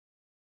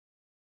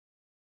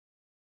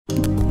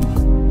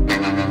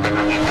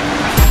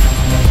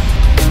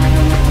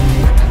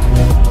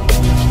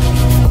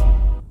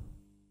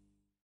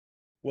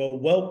Well,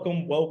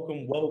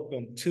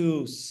 welcome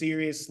to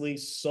Seriously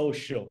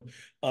Social.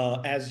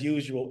 As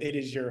usual, it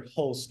is your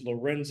host,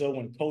 Lorenzo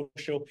and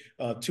Kosho,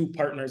 two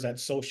partners at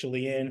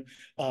Socially In.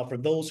 For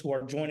those who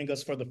are joining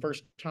us for the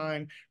first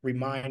time,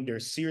 reminder,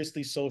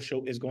 Seriously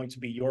Social is going to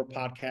be your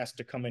podcast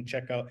to come and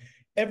check out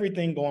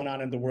everything going on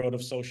in the world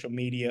of social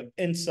media,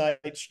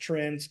 insights,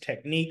 trends,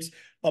 techniques,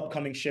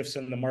 upcoming shifts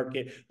in the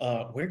market.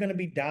 We're going to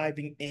be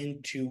diving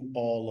into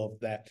all of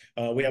that.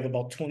 We have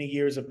about 20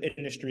 years of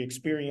industry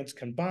experience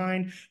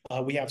combined.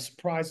 We have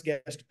surprise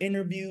guest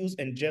interviews,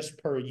 and just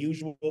per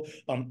usual,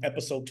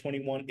 episode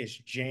 21 is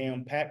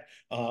jam-packed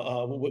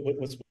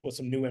with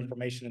some new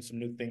information and some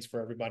new things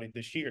for everybody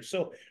this year.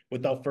 So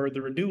without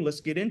further ado,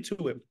 let's get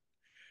into it.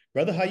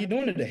 Brother, how you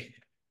doing today?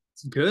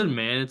 It's good,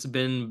 man. It's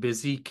been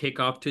busy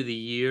kickoff to the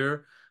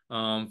year.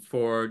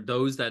 For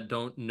those that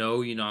don't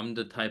know, I'm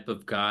the type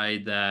of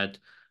guy that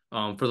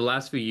for the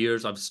last few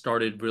years I've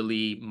started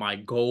really my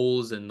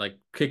goals and like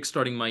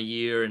kickstarting my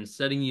year and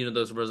setting,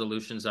 those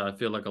resolutions that I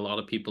feel like a lot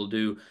of people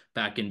do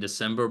back in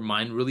December.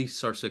 Mine really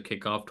starts to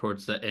kick off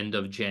towards the end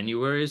of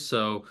January.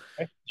 So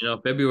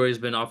February's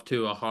been off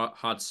to a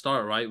hot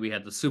start, right? We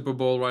had the Super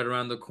Bowl right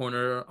around the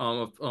corner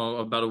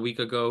about a week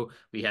ago.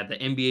 We had the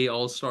NBA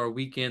All-Star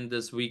Weekend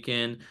this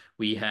weekend.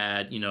 We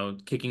had,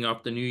 kicking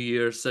off the new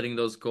year, setting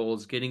those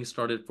goals, getting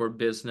started for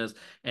business.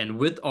 And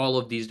with all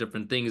of these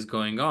different things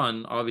going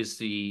on,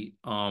 obviously,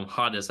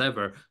 hot as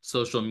ever,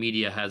 social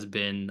media has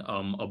been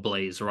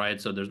ablaze,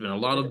 right? So there's been a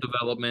lot of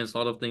developments, a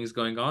lot of things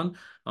going on.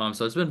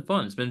 So it's been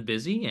fun. It's been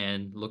busy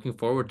and looking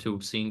forward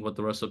to seeing what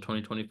the rest of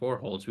 2024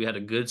 holds. We had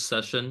a good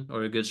session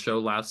or a good show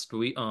last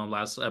week,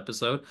 last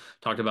episode,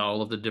 talked about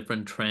all of the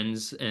different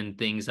trends and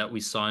things that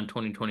we saw in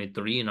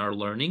 2023 in our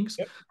learnings.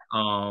 Yep.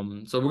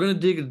 So we're going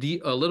to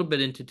dig a little bit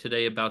into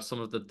today about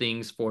some of the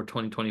things for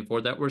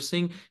 2024 that we're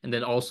seeing, and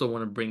then also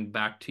want to bring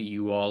back to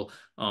you all,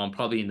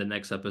 probably in the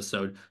next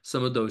episode,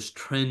 some of those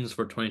trends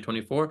for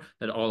 2024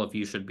 that all of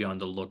you should be on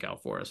the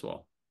lookout for as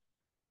well.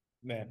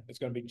 Man, it's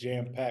going to be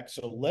jam-packed.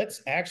 So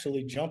let's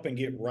actually jump and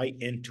get right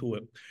into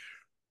it.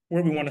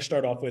 Where we want to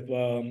start off with,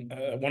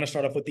 want to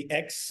start off with the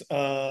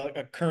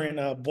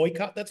current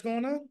boycott that's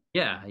going on.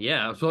 Yeah,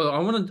 yeah. So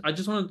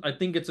I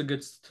think it's a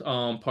good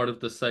part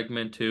of the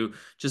segment to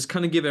just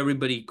kind of give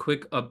everybody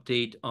quick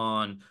update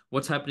on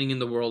what's happening in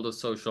the world of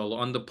social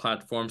on the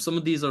platform. Some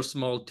of these are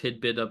small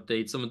tidbit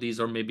updates. Some of these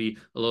are maybe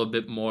a little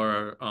bit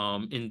more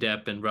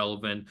in-depth and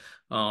relevant.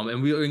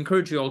 And we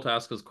encourage you all to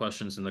ask us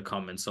questions in the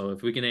comments. So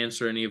if we can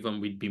answer any of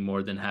them, we'd be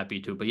more than happy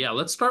to. But yeah,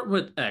 let's start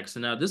with X.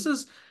 And now this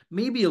is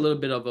maybe a little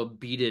bit of a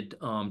beaded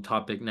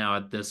topic now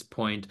at this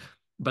point,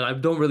 but I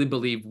don't really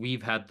believe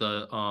we've had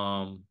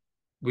the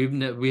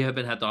we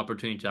haven't had the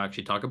opportunity to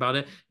actually talk about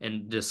it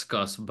and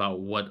discuss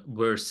about what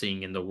we're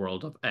seeing in the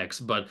world of X.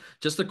 But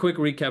just a quick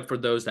recap for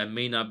those that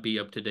may not be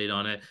up to date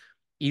on it.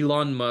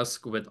 Elon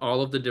Musk, with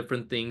all of the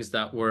different things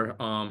that were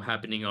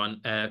happening on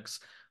X,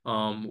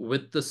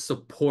 with the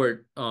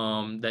support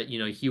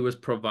that he was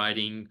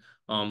providing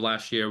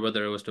last year,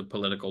 whether it was to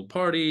political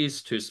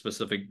parties, to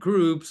specific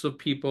groups of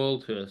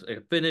people, to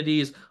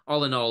affinities,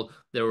 all in all,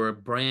 there were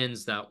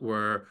brands that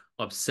were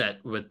upset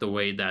with the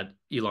way that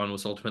Elon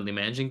was ultimately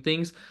managing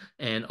things,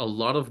 and a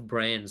lot of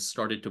brands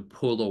started to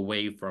pull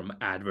away from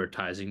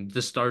advertising.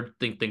 Just start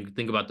think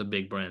about the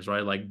big brands,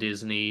 right? Like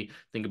Disney,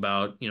 think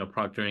about,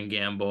 Procter and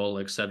Gamble,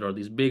 etc.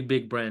 These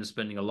big brands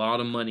spending a lot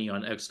of money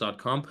on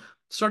X.com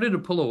started to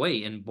pull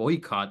away and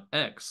boycott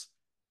X.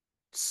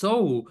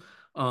 So,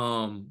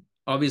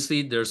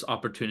 obviously there's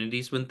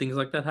opportunities when things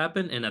like that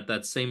happen, and at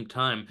that same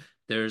time,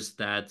 there's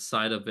that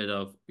side of it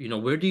of,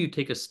 where do you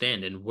take a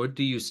stand and what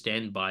do you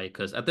stand by?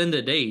 Because at the end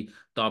of the day,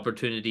 the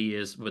opportunity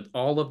is with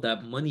all of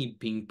that money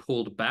being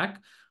pulled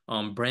back,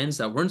 brands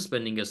that weren't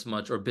spending as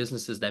much or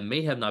businesses that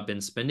may have not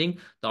been spending,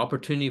 the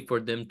opportunity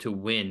for them to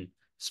win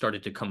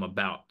started to come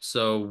about.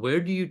 So where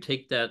do you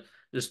take that?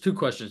 There's two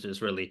questions to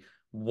this really.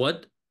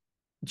 What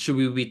should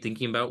we be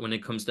thinking about when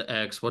it comes to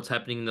X? What's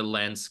happening in the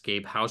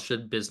landscape? How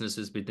should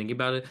businesses be thinking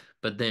about it?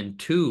 But then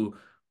two,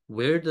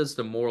 where does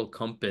the moral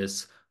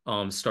compass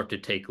start to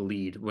take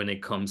lead when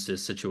it comes to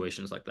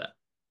situations like that?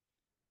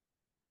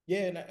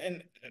 Yeah,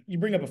 and you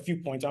bring up a few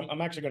points.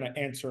 I'm actually going to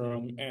answer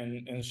them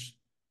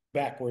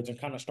backwards and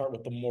kind of start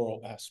with the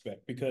moral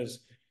aspect,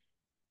 because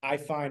I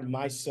find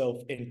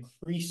myself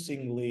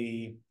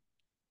increasingly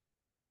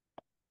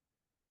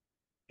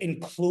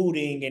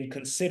including and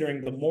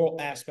considering the moral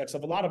aspects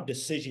of a lot of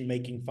decision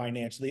making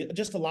financially,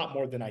 just a lot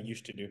more than I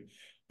used to do.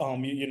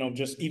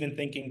 Just even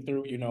thinking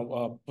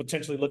through,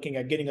 potentially looking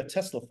at getting a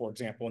Tesla, for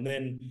example, and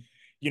then,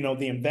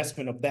 the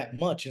investment of that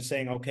much and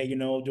saying, okay,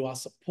 do I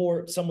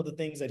support some of the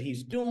things that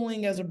he's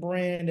doing as a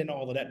brand and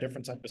all of that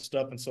different type of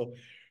stuff? And so,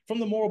 from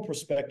the moral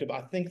perspective,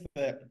 I think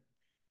that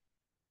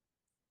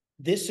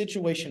this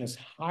situation is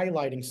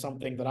highlighting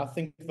something that I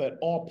think that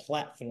all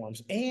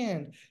platforms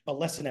and a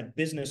lesson that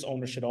business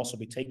owners should also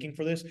be taking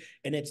for this.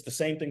 And it's the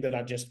same thing that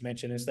I just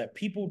mentioned, is that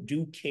people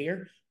do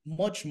care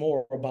much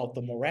more about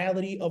the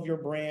morality of your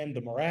brand,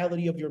 the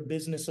morality of your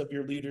business, of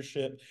your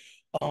leadership,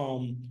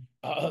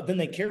 than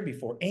they cared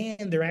before.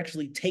 And they're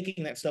actually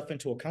taking that stuff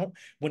into account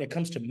when it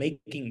comes to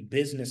making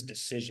business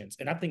decisions.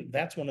 And I think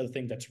that's one of the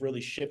things that's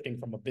really shifting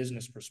from a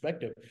business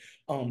perspective.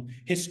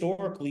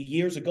 Historically,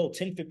 years ago,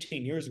 10,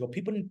 15 years ago,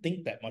 people didn't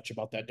think that much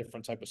about that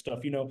different type of stuff.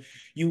 You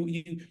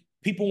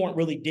people weren't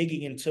really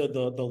digging into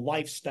the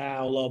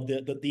lifestyle of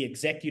the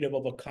executive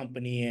of a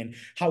company and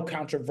how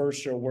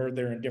controversial were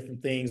there and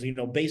different things,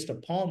 based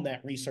upon that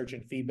research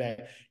and feedback,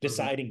 Mhm.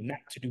 deciding not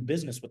to do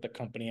business with the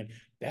company. And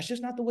that's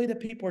just not the way that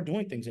people are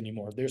doing things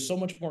anymore. There's so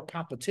much more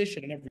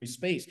competition in every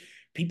space.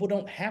 People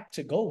don't have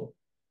to go.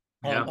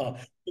 Yeah.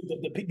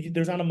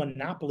 There's not a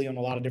monopoly on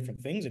a lot of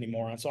different things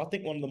anymore. And so I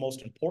think one of the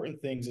most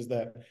important things is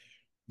that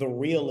the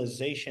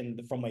realization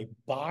from a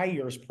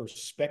buyer's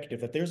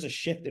perspective that there's a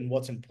shift in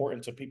what's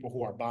important to people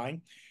who are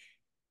buying.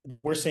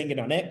 We're seeing it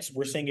on X.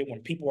 We're seeing it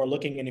when people are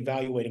looking and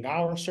evaluating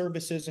our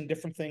services and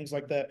different things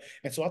like that.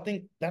 And so I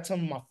think that's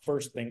some of my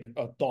first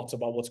thoughts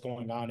about what's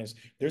going on is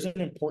there's an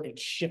important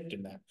shift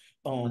in that.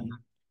 Mhm.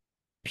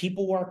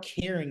 People are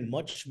caring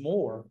much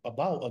more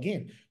about,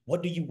 again,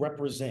 what do you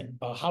represent?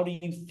 How do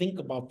you think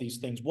about these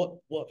things?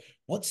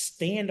 What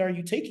stand are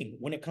you taking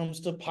when it comes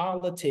to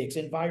politics,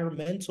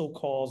 environmental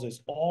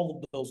causes, all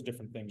of those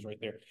different things right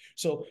there.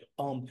 So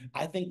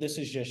I think this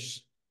is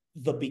just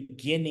the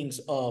beginnings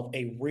of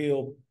a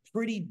real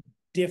pretty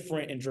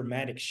different and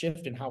dramatic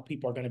shift in how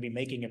people are going to be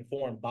making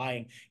informed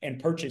buying and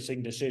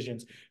purchasing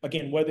decisions.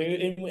 Again,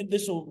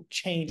 this will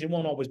change, it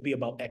won't always be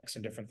about X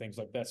and different things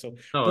like that. So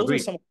No, those are agreed.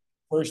 some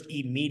first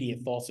immediate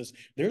thoughts is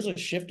there's a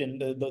shift in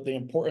the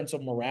importance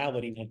of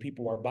morality when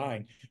people are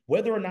buying,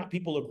 whether or not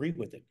people agree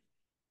with it.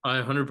 I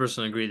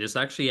 100% agree. There's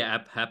actually an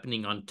app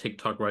happening on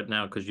TikTok right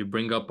now because you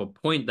bring up a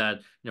point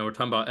that, we're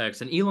talking about X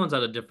and Elon's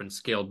at a different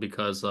scale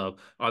because of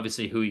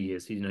obviously who he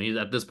is. He's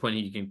at this point,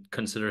 you can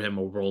consider him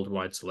a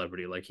worldwide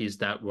celebrity. Like he's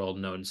that well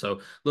known. So a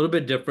little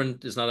bit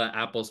different. It's not an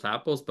apples to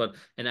apples, but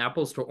an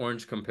apples to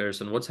orange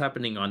comparison. What's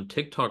happening on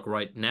TikTok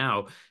right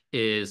now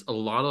is a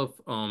lot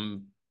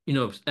of,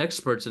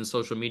 experts in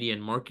social media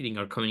and marketing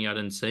are coming out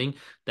and saying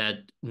that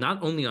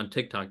not only on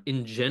TikTok,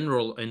 in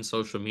general in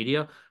social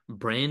media,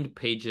 brand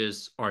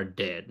pages are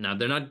dead. Now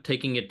they're not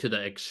taking it to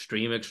the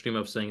extreme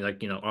of saying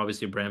like,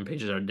 obviously brand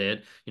pages are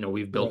dead.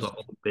 We've built a Yes.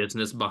 whole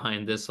business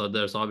behind this, so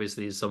there's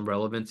obviously some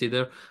relevancy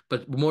there.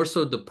 But more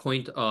so the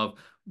point of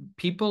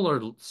people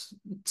are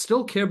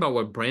still care about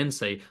what brands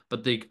say,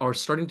 but they are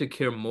starting to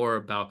care more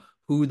about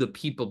who the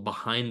people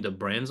behind the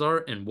brands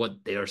are and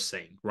what they're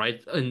saying,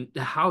 right? And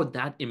how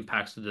that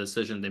impacts the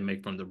decision they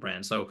make from the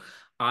brand. So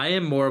I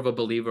am more of a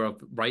believer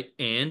of right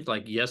and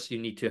like yes, you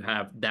need to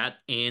have that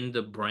and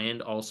the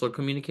brand also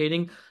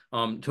communicating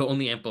to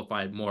only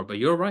amplify it more. But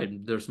you're right,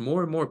 there's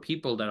more and more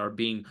people that are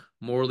being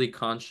morally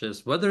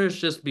conscious, whether it's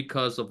just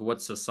because of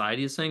what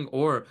society is saying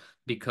or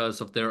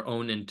because of their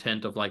own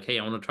intent of like, hey,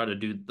 I want to try to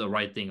do the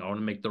right thing, I want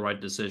to make the right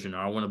decision, or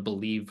I want to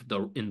believe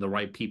in the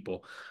right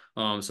people.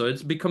 So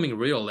it's becoming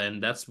real,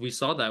 and that's we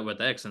saw that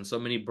with X, and so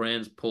many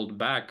brands pulled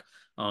back.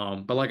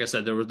 But like I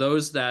said, there were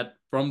those that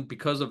from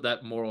because of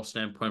that moral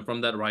standpoint,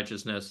 from that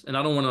righteousness, and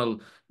I don't want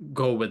to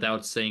go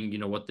without saying,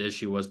 what the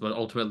issue was, but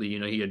ultimately,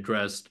 he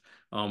addressed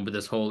with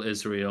this whole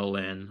Israel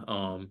and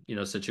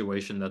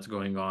situation that's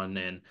going on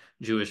and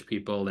Jewish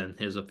people and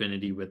his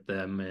affinity with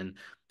them. And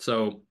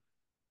so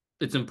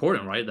it's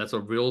important, right? That's a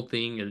real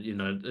thing.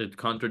 And, it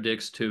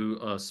contradicts to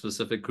a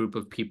specific group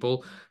of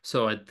people.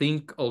 So I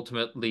think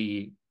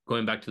ultimately,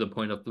 going back to the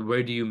point of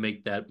where do you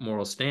make that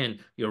moral stand?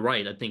 You're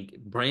right. I think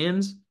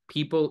brands,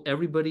 people,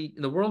 everybody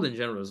in the world in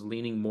general is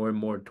leaning more and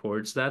more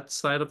towards that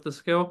side of the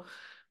scale.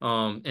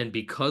 And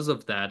because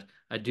of that,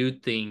 I do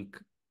think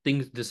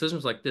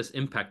decisions like this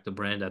impact the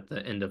brand at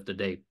the end of the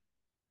day.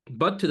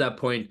 But to that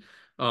point,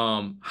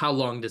 how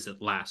long does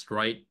it last,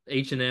 right?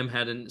 H&M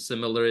had a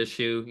similar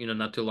issue,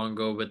 not too long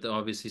ago with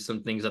obviously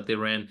some things that they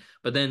ran.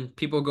 But then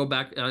people go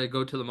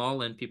to the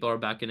mall, and people are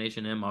back in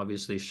H&M,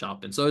 obviously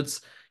shopping. So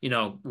it's,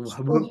 who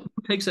Well,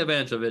 takes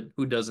advantage of it?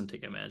 Who doesn't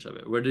take advantage of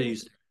it? Where do you?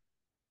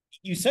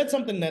 you said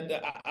something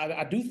that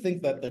I do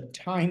think that the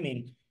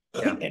timing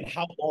Yeah. and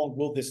how long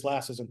will this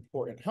last is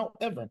important.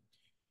 However,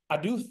 I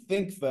do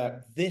think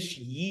that this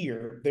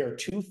year there are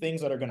two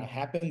things that are going to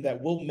happen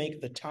that will make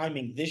the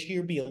timing this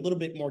year be a little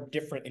bit more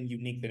different and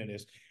unique than it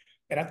is.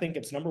 And I think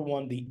it's number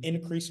one, the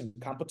increase in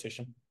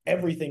competition.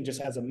 Everything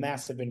just has a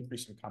massive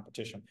increase in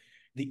competition.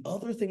 The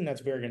other thing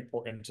that's very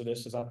important to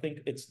this is I think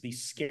it's the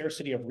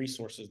scarcity of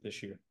resources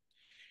this year.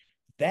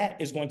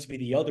 That is going to be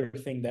the other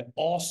thing that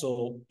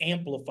also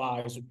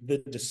amplifies the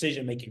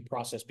decision making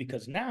process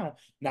because now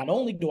not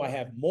only do I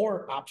have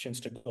more options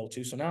to go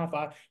to, so now if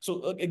I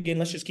so again,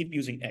 let's just keep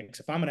using X.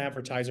 If I'm an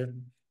advertiser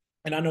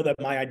and I know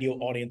that my ideal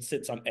audience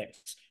sits on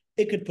X,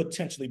 it could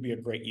potentially be a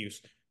great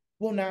use.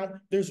 Well, now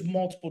there's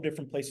multiple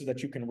different places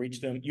that you can reach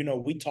them.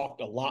 We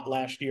talked a lot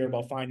last year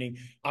about finding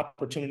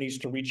opportunities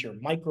to reach your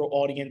micro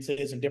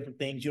audiences and different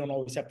things. You don't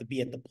always have to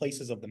be at the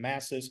places of the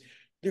masses.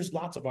 There's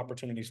lots of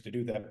opportunities to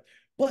do that.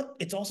 But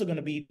it's also going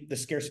to be the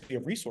scarcity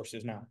of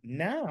resources now.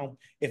 Now,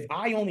 if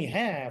I only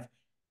have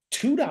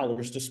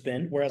 $2 to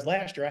spend, whereas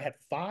last year I had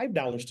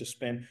 $5 to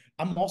spend.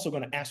 I'm also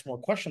going to ask more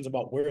questions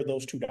about where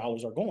those $2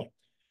 are going.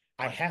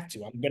 I have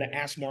to. I'm going to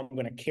ask more. I'm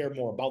going to care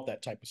more about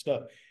that type of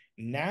stuff.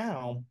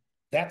 Now,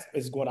 that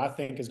is what I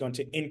think is going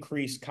to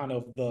increase kind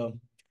of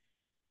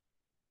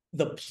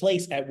the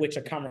place at which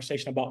a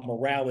conversation about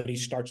morality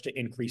starts to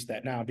increase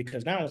that now,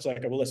 because now it's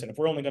like, well, listen, if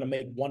we're only going to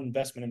make one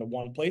investment into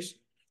one place,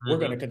 we're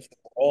going to consider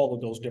all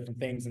of those different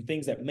things, and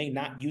things that may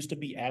not used to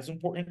be as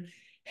important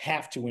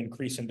have to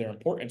increase in their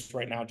importance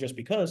right now, just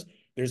because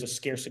there's a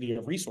scarcity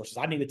of resources.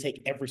 I need to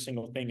take every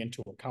single thing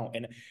into account.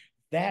 And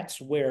that's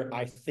where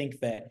I think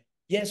that,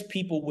 yes,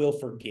 people will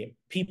forget.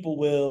 People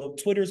will,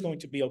 Twitter's going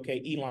to be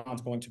okay.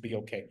 Elon's going to be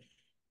okay.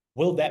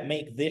 Will that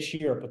make this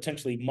year a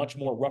potentially much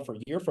more rougher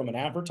year from an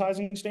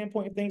advertising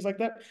standpoint and things like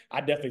that? I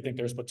definitely think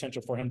there's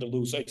potential for him to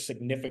lose a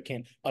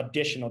significant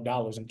additional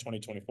dollars in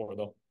 2024,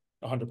 though,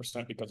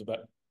 100% because of that.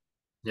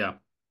 Yeah.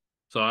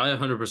 So I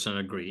 100%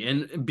 agree.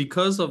 And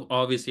because of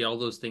obviously all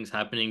those things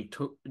happening,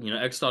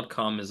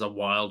 X.com is a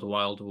wild,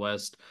 wild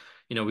west.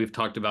 We've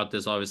talked about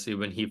this obviously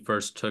when he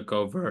first took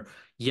over.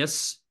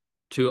 Yes,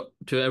 to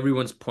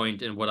everyone's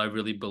point and what I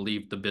really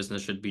believe the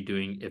business should be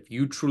doing, if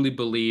you truly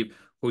believe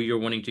who you're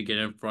wanting to get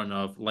in front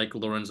of, like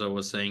Lorenzo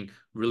was saying,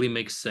 really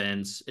makes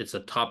sense. It's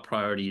a top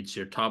priority. It's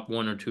your top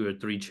one or two or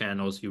three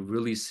channels. You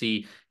really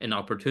see an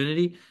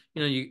opportunity.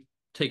 You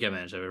take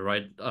advantage of it,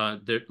 right?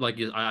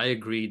 I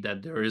agree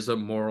that there is a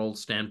moral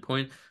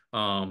standpoint,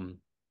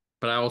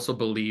 but I also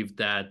believe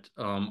that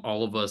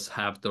all of us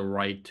have the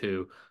right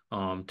to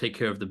take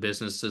care of the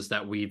businesses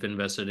that we've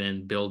invested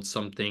in, build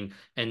something,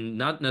 and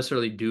not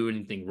necessarily do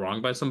anything wrong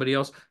by somebody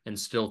else, and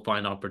still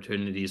find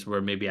opportunities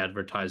where maybe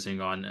advertising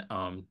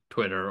on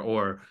Twitter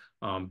or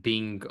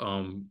being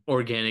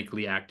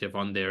organically active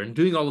on there and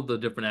doing all of the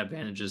different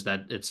advantages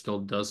that it still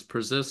does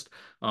persist,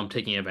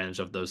 taking advantage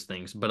of those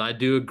things. But I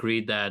do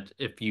agree that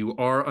if you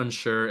are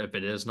unsure, if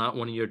it is not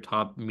one of your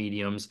top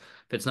mediums,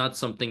 if it's not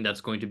something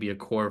that's going to be a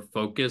core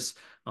focus,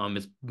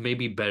 it's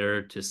maybe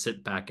better to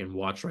sit back and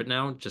watch right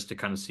now just to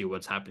kind of see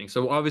what's happening.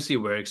 So obviously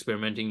we're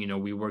experimenting.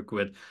 We work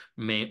with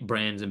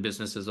brands and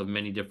businesses of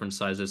many different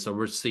sizes. So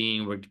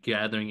we're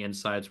gathering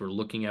insights, we're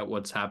looking at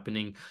what's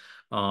happening.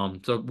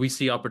 So we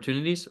see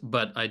opportunities,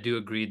 but I do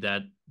agree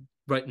that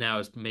right now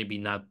is maybe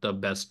not the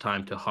best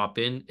time to hop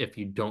in if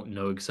you don't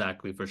know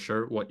exactly for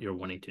sure what you're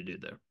wanting to do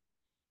there.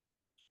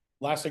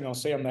 Last thing I'll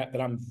say on that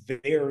I'm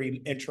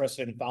very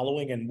interested in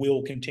following, and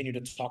we'll continue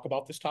to talk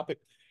about this topic.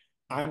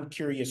 I'm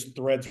curious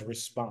Thread's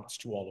response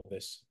to all of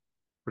this.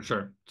 For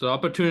sure. So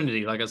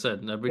opportunity, like I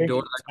said, every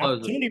door that It's an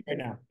closes. opportunity right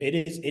now.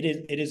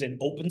 It is an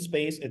open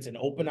space. It's an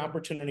open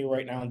opportunity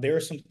right now. And there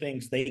are some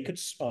things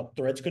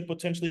Threads could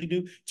potentially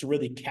do to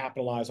really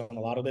capitalize on a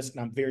lot of this. And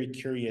I'm very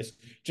curious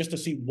just to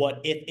see what,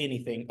 if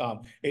anything,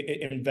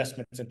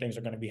 investments and things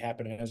are going to be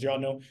happening. As y'all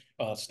know,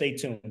 stay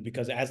tuned,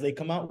 because as they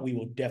come out, we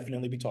will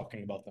definitely be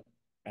talking about them.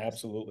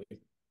 Absolutely.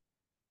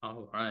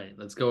 All right,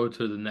 let's go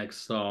to the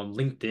next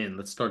LinkedIn.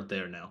 Let's start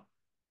there now.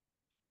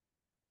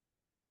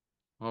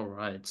 All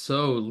right.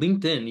 So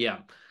LinkedIn,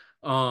 yeah.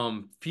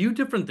 Few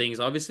different things.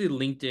 Obviously,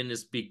 LinkedIn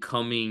is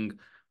becoming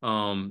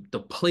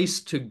the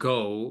place to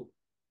go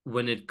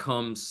when it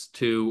comes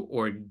to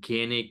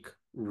organic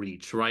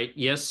reach, right?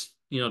 Yes,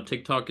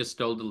 TikTok is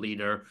still the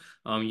leader.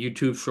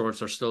 YouTube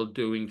Shorts are still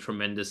doing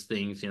tremendous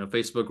things.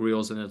 Facebook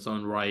Reels in its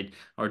own right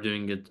are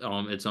doing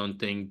its own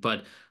thing.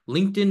 But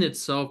LinkedIn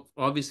itself,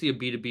 obviously a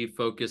B2B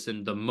focus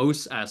in the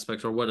most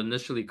aspects, or what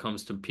initially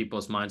comes to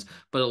people's minds.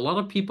 But a lot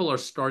of people are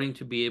starting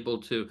to be able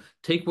to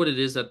take what it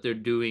is that they're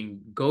doing,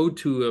 go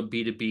to a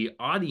B2B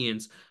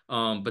audience,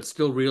 but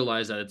still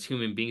realize that it's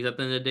human beings at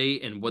the end of the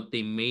day, and what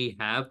they may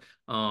have,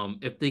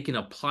 if they can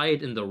apply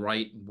it in the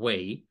right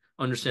way,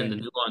 understand the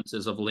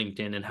nuances of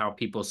LinkedIn and how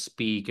people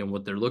speak and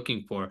what they're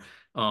looking for,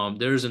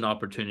 there's an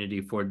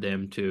opportunity for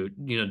them to,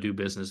 do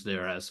business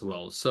there as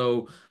well.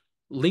 So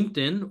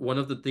LinkedIn, one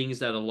of the things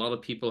that a lot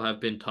of people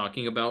have been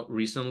talking about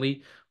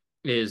recently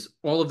is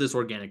all of this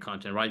organic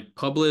content, right?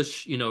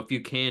 Publish, if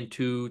you can,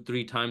 2,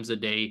 3 times a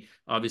day.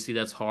 Obviously,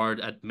 that's hard.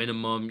 At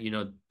minimum,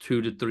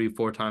 2 to 3,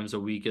 4 times a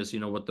week is,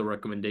 what the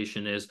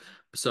recommendation is.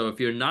 So if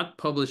you're not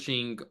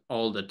publishing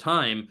all the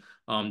time,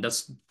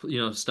 that's,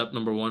 step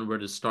number one, where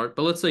to start.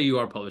 But let's say you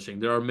are publishing.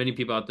 There are many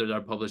people out there that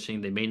are publishing.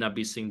 They may not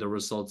be seeing the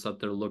results that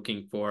they're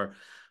looking for.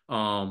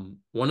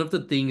 One of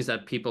the things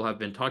that people have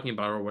been talking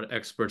about, or what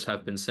experts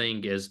have been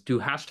saying, is, do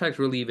hashtags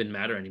really even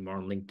matter anymore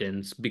on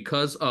LinkedIn?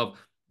 Because of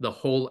the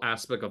whole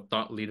aspect of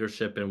thought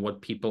leadership and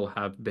what people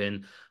have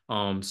been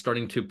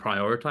starting to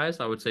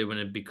prioritize. I would say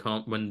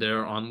when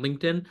they're on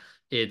LinkedIn,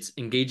 it's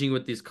engaging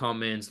with these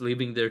comments,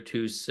 leaving their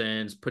 2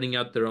 cents, putting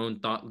out their own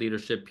thought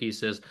leadership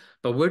pieces.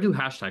 But where do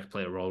hashtags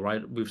play a role,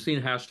 right? We've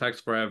seen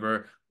hashtags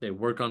forever. They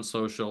work on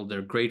social.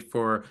 They're great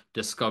for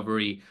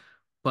discovery.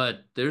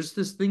 But there's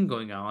this thing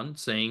going on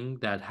saying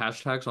that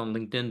hashtags on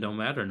LinkedIn don't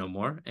matter no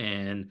more.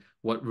 And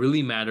what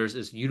really matters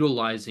is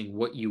utilizing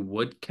what you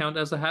would count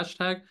as a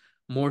hashtag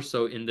more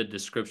so in the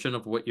description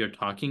of what you're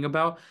talking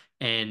about.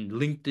 And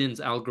LinkedIn's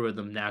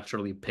algorithm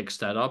naturally picks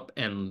that up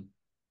and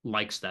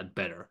likes that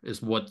better,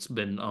 is what's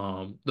been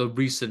the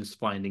recent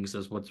findings,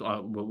 is what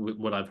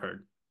I've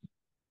heard.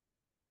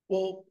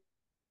 Well,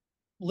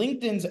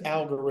 LinkedIn's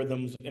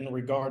algorithms in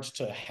regards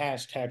to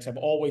hashtags have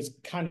always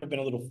kind of been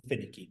a little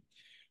finicky.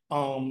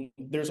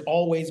 There's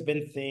always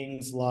been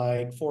things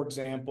like, for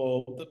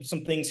example,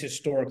 some things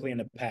historically in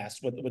the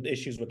past with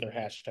issues with their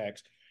hashtags.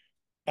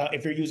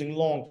 If you're using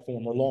long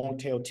form or long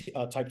tail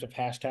types of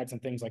hashtags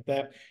and things like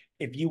that,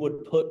 if you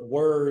would put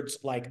words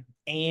like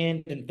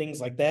and things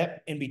like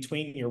that in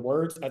between your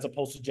words, as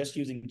opposed to just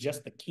using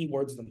just the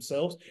keywords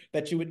themselves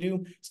that you would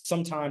do,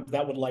 sometimes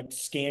that would like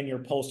scan your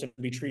post and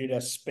be treated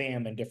as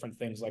spam and different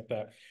things like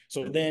that.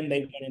 So then they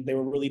went and they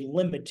were really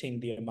limiting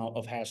the amount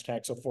of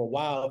hashtags. So for a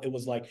while, it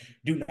was like,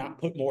 do not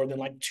put more than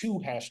like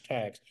 2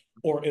 hashtags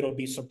or it'll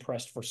be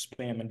suppressed for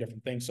spam and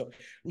different things. So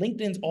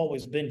LinkedIn's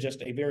always been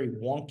just a very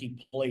wonky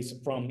place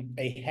from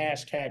a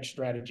hashtag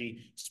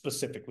strategy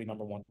specifically,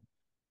 number one.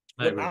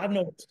 I What agree. I've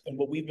noticed and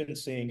what we've been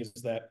seeing is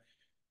that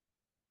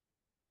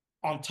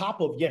on top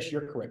of, yes,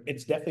 you're correct,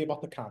 it's definitely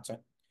about the content.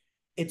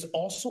 It's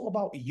also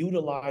about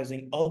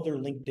utilizing other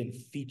LinkedIn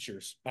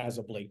features as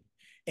of late.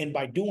 And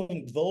by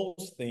doing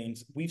those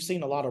things, we've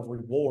seen a lot of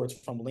rewards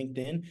from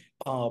LinkedIn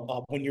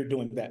when you're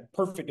doing that.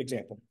 Perfect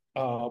example.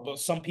 But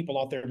some people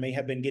out there may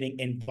have been getting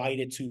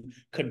invited to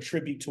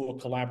contribute to a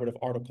collaborative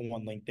article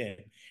on LinkedIn.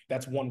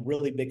 That's one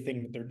really big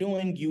thing that they're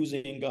doing,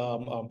 using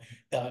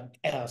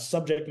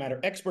subject matter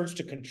experts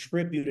to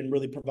contribute and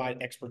really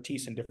provide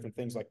expertise in different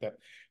things like that.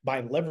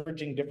 By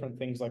leveraging different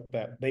things like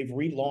that, they've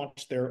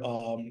relaunched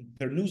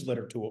their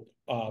newsletter tool.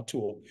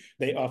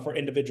 They for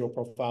individual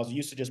profiles. It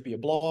used to just be a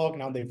blog.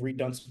 Now they've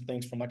redone some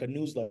things from like a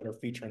newsletter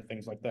feature and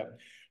things like that.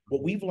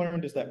 What we've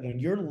learned is that when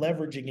you're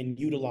leveraging and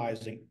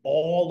utilizing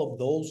all of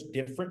those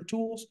different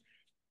tools,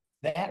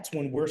 that's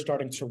when we're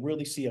starting to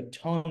really see a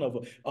ton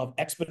of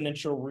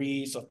exponential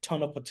reads, a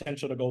ton of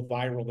potential to go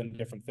viral and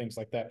different things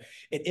like that.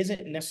 It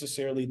isn't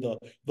necessarily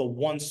the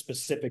one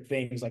specific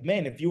things like,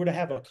 man, if you were to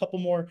have a couple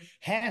more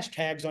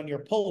hashtags on your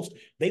post,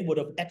 they would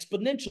have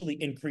exponentially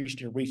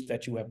increased your reach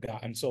that you have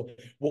gotten. So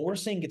what we're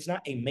saying, it's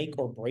not a make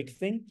or break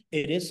thing.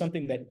 It is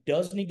something that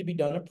does need to be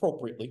done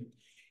appropriately.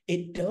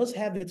 It does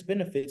have its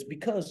benefits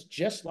because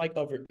just like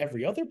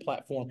every other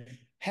platform,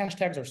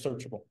 hashtags are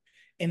searchable.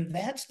 And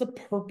that's the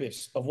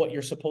purpose of what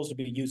you're supposed to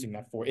be using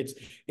that for.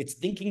 It's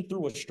thinking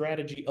through a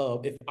strategy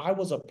of, if I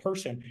was a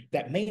person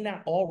that may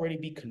not already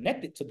be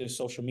connected to this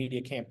social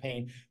media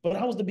campaign, but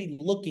I was to be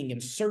looking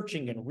and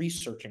searching and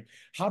researching,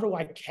 how do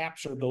I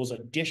capture those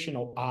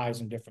additional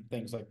eyes and different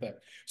things like that?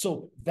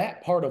 So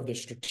that part of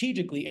this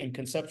strategically and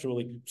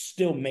conceptually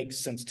still makes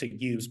sense to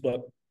use,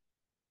 but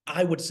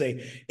I would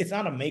say it's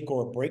not a make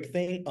or a break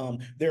thing.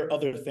 There are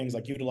other things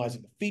like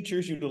utilizing the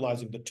features,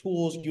 utilizing the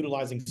tools,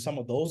 utilizing some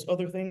of those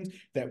other things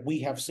that we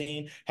have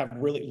seen have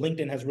really,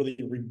 LinkedIn has really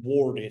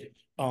rewarded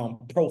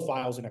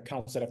profiles and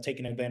accounts that have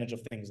taken advantage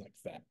of things like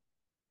that.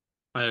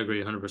 I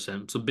agree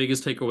 100%. So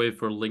biggest takeaway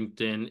for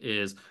LinkedIn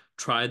is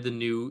try the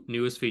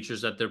newest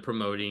features that they're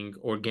promoting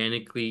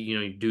organically.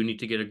 You do need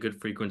to get a good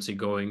frequency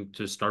going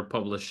to start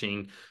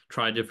publishing.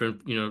 Try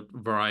different,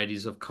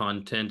 varieties of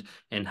content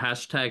and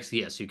hashtags.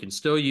 Yes, you can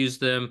still use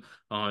them.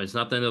 It's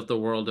not the end of the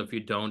world if you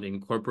don't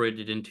incorporate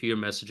it into your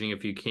messaging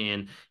if you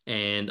can.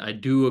 And I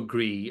do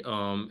agree.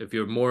 If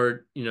you're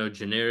more,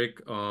 generic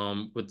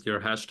with your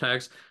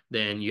hashtags,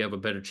 then you have a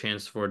better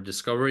chance for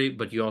discovery,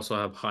 but you also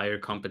have higher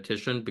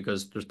competition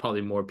because there's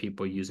probably more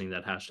people using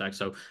that hashtag.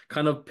 So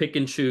kind of pick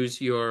and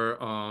choose your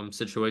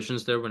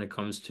situations there when it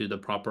comes to the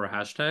proper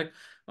hashtag,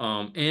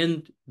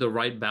 and the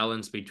right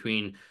balance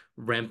between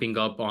ramping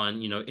up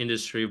on,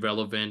 industry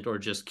relevant or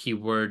just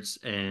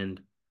keywords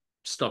and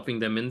stuffing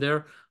them in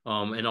there,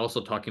 and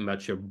also talking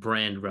about your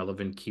brand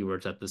relevant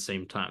keywords at the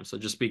same time. So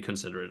just be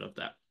considerate of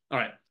that. All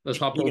right, let's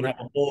hop We can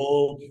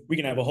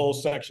over. have a whole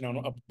section on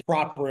a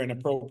proper and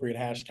appropriate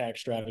hashtag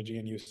strategy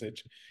and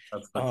usage.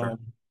 That's for sure. Um,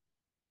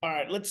 All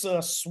right, let's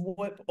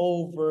swip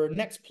over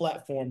next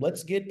platform.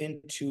 Let's get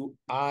into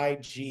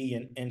IG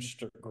and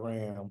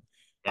Instagram.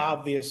 Yeah.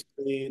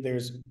 Obviously,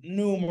 there's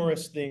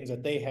numerous things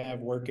that they have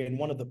working.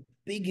 One of the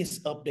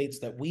biggest updates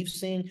that we've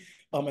seen,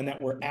 and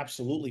that we're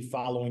absolutely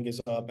following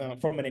is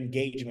from an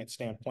engagement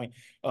standpoint,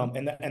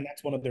 and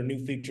that's one of their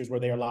new features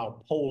where they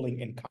allow polling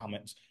in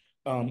comments.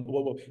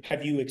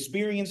 Have you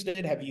experienced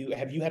it? Have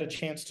you had a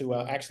chance to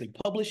actually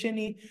publish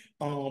any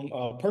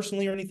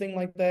personally or anything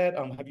like that?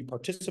 Have you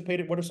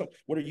participated?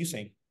 What are you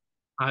saying?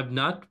 I've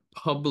not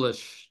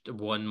published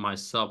one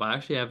myself. I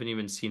actually haven't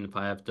even seen if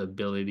I have the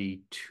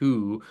ability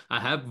to. I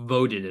have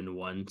voted in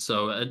one.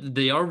 So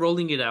they are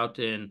rolling it out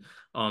in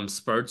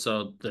spurts.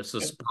 So this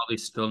is probably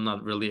still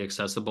not really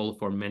accessible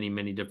for many,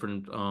 many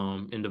different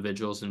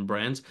individuals and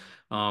brands.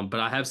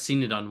 But I have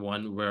seen it on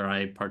one where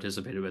I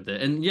participated with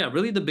it. And yeah,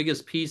 really the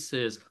biggest piece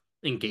is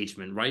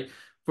engagement, right?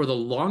 For the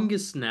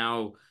longest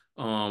now,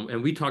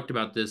 and we talked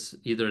about this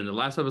either in the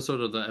last episode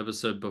or the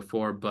episode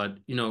before, but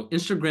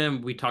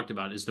Instagram we talked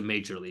about is the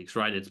major leagues,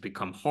 right? It's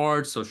become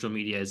hard. Social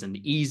media isn't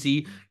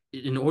easy.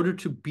 in order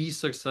to be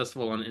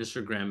successful on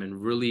Instagram and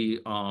really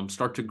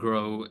start to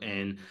grow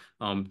and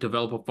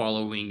develop a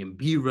following and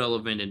be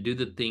relevant and do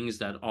the things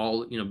that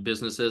all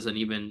businesses and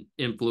even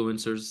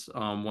influencers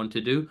want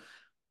to do,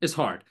 it's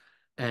hard.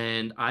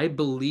 And I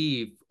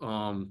believe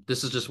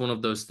this is just one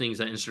of those things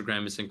that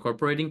Instagram is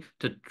incorporating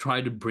to try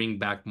to bring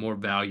back more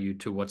value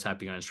to what's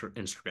happening on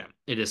Instagram.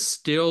 It is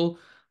still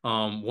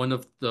one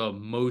of the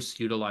most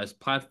utilized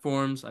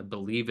platforms. I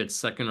believe it's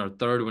second or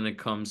third when it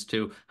comes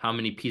to how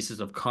many pieces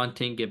of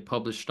content get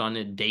published on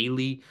it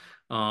daily.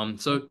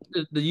 So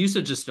the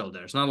usage is still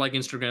there. It's not like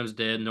Instagram's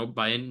dead. No,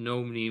 by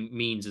no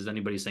means is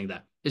anybody saying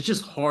that. It's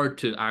just hard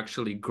to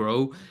actually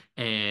grow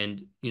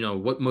and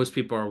what most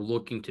people are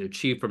looking to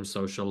achieve from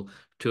social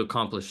to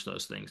accomplish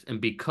those things. And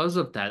because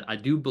of that, I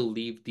do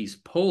believe these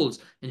polls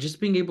and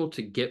just being able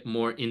to get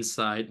more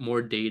insight,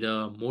 more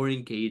data, more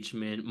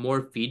engagement,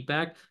 more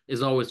feedback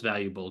is always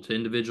valuable to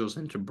individuals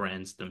and to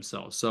brands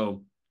themselves.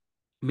 So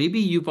maybe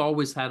you've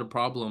always had a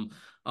problem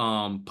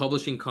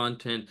publishing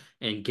content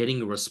and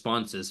getting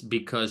responses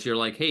because you're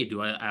like, hey, do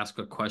I ask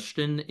a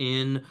question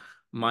in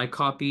my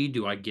copy?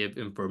 Do I give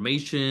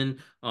information?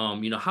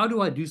 How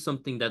do I do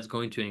something that's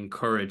going to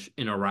encourage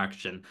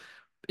interaction?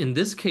 In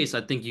this case,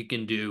 I think you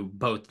can do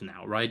both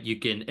now, right? You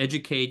can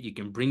educate, you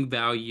can bring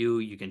value,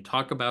 you can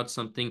talk about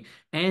something,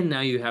 and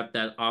now you have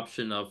that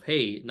option of,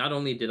 hey, not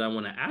only did I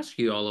want to ask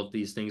you all of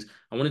these things,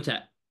 I wanted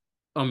to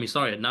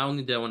sorry, not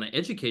only do I want to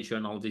educate you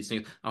on all of these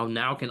things, I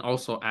now can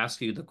also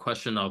ask you the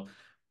question of,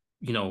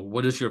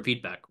 what is your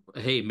feedback?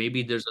 Hey,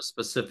 maybe there's a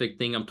specific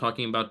thing I'm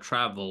talking about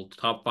travel,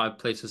 top 5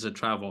 places to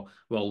travel.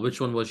 Well, which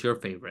one was your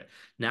favorite?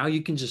 Now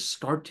you can just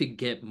start to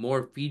get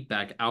more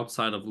feedback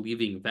outside of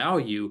leaving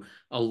value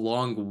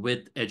along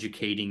with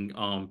educating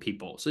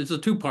people. So it's a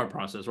two-part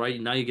process,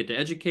 right? Now you get to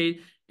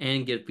educate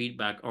and get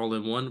feedback all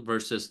in one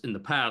versus in the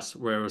past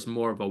where it was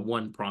more of a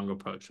one-prong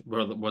approach.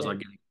 Where was I Right.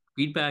 getting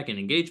feedback and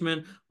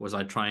engagement? Was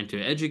I trying to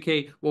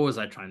educate? What was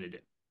I trying to do?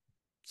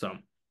 So,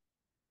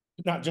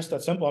 Not just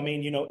that simple. I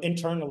mean,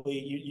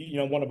 internally,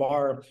 one of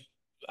our,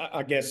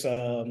 I guess,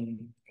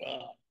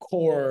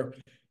 core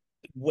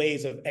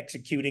ways of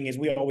executing is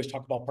we always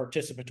talk about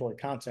participatory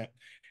content.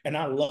 And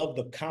I love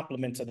the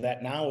complements of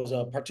that now is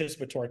a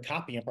participatory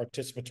copy and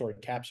participatory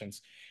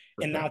captions.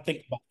 for And sure. now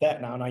think about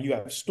that now. Now you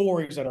have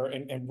stories that are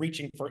and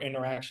reaching for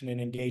interaction and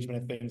engagement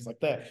and things like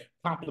that,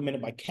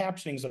 complemented by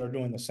captionings that are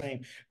doing the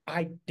same.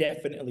 I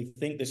definitely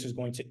think this is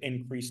going to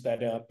increase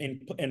that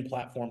in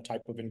platform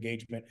type of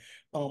engagement,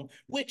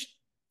 which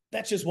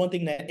that's just one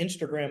thing that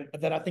Instagram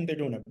that I think they're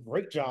doing a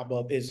great job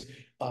of is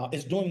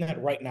doing that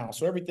right now.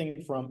 So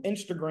everything from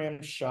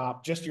Instagram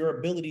Shop, just your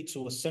ability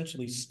to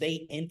essentially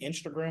stay in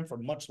Instagram for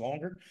much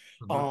longer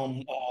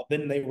Mhm.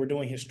 than they were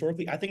doing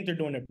historically. I think they're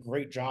doing a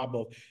great job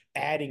of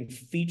adding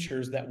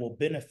features that will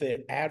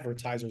benefit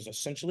advertisers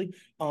essentially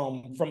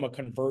from a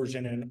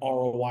conversion and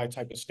ROI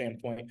type of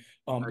standpoint.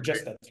 I agree.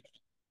 Just that.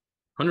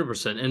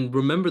 100%. And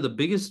remember, the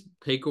biggest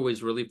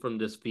takeaways really from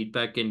this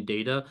feedback and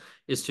data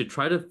is to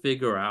try to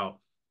figure out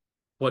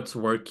what's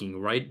working,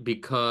 right? Right.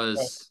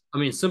 Because, I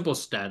mean, simple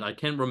stat, I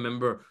can't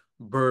remember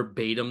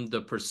verbatim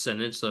the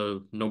percentage,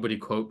 so nobody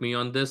quote me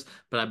on this,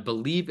 but I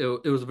believe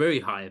it was very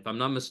high. If I'm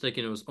not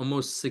mistaken, it was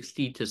almost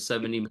 60 to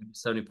 70, maybe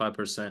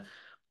 75%.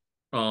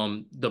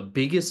 The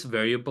biggest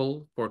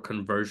variable for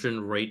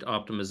conversion rate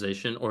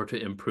optimization or to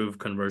improve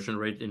conversion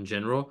rate in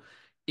general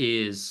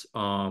is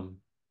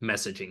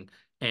messaging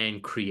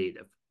and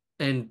creative.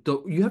 And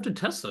you have to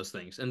test those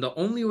things. And the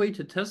only way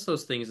to test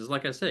those things is,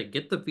 like I said,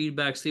 get the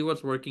feedback, see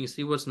what's working,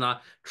 see what's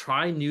not,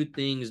 try new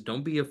things,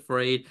 don't be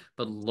afraid,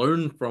 but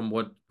learn from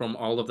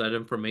all of that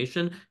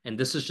information. And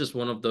this is just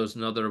one of those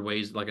another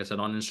ways, like I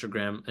said, on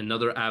Instagram,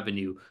 another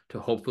avenue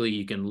to hopefully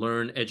you can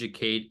learn,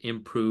 educate,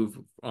 improve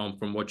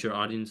from what your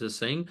audience is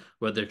saying,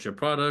 whether it's your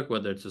product,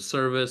 whether it's a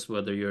service,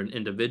 whether you're an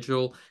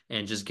individual,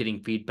 and just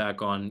getting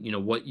feedback on,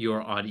 what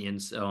your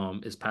audience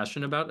is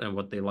passionate about and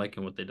what they like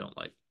and what they don't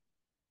like.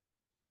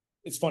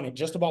 It's funny,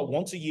 just about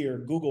once a year,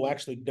 Google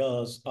actually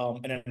does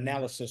an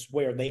analysis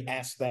where they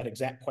ask that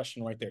exact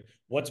question right there.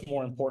 What's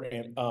more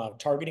important,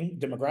 targeting,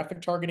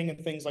 demographic targeting, and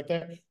things like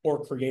that,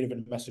 or creative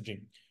and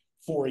messaging?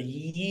 For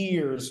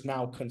years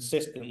now,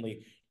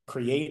 consistently,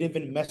 creative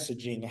and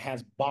messaging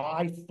has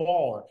by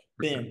far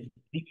For sure. been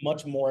the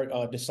much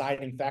more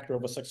deciding factor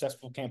of a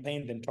successful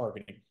campaign than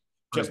targeting.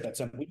 Just 100%. that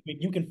simple.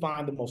 You can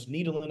find the most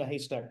needle in a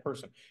haystack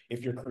person.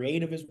 If your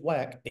creative is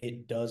whack,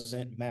 it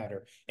doesn't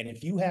matter. And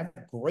if you have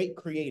great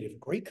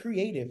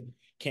creative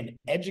can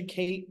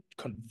educate,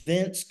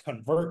 convince,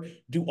 convert,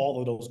 do all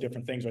of those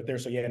different things right there.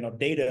 So yeah, no,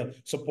 data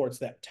supports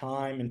that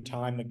time and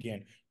time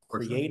again.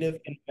 For sure. Creative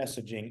and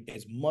messaging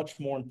is much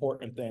more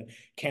important than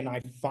can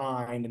I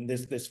find in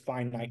this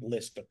finite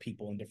list of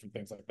people and different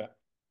things like that.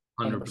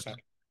 100%. 100%.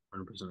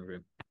 100% agree.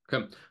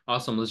 Okay,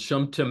 awesome. Let's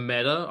jump to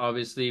Meta.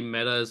 Obviously,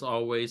 Meta is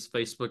always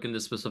Facebook in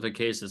this specific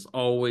case is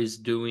always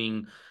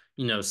doing,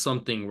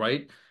 something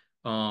right.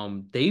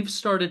 They've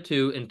started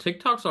to, and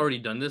TikTok's already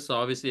done this, so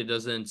obviously it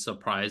doesn't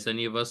surprise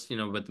any of us,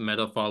 with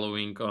Meta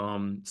following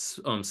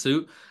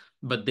suit.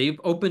 but they've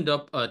opened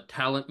up a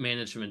talent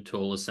management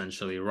tool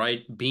essentially,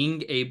 right?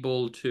 Being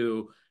able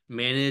to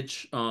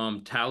manage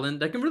talent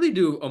that can really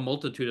do a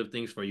multitude of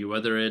things for you,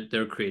 whether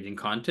they're creating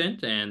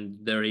content and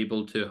they're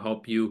able to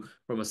help you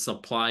from a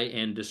supply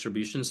and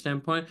distribution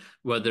standpoint,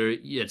 whether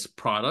it's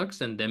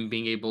products and them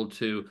being able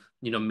to,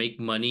 make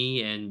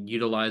money and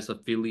utilize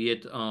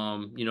affiliate,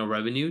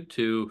 revenue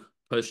to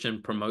push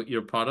and promote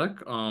your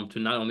product to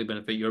not only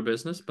benefit your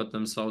business but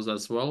themselves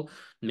as well.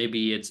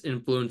 Maybe it's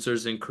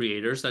influencers and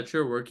creators that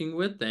you're working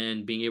with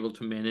and being able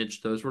to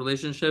manage those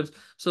relationships.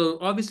 So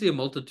obviously a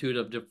multitude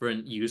of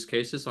different use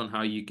cases on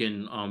how you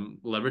can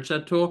leverage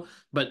that tool.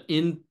 But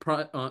in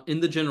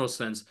the general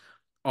sense,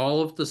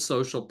 all of the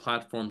social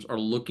platforms are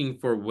looking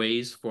for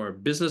ways for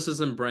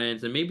businesses and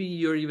brands, and maybe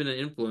you're even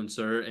an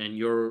influencer and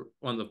you're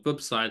on the flip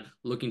side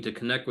looking to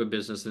connect with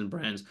business and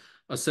brands,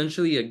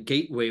 essentially a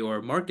gateway or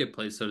a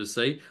marketplace, so to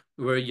say,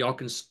 where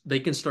they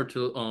can start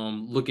to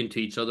look into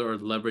each other or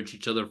leverage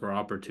each other for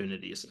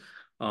opportunities.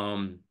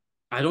 Um,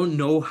 I don't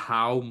know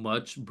how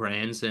much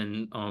brands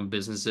and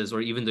businesses or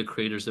even the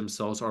creators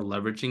themselves are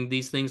leveraging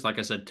these things. Like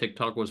I said,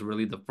 TikTok was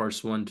really the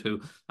first one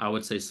to, I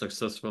would say,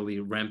 successfully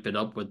ramp it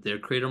up with their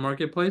creator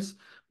marketplace.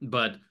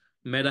 But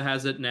Meta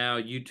has it now.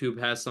 YouTube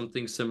has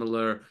something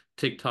similar.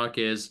 TikTok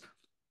is.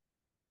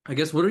 I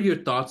guess, what are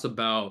your thoughts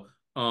about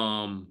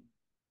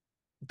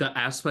the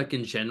aspect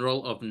in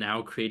general of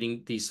now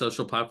creating these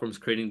social platforms,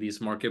 creating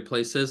these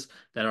marketplaces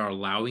that are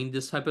allowing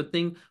this type of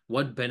thing?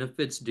 What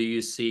benefits do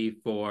you see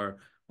for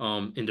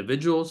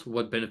individuals?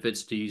 What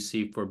benefits do you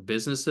see for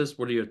businesses?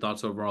 What are your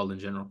thoughts overall in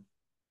general?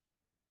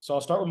 So I'll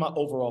start with my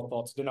overall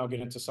thoughts, then I'll get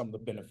into some of the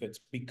benefits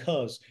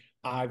because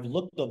I've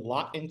looked a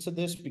lot into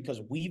this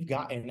because we've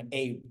gotten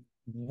a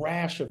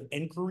rash of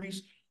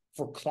inquiries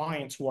for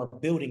clients who are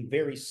building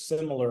very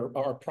similar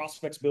or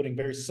prospects building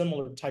very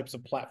similar types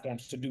of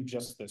platforms to do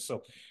just this.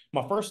 So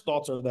my first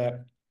thoughts are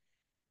that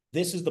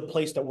this is the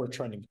place that we're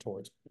trending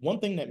towards. One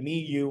thing that me,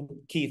 you,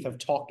 Keith have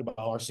talked about,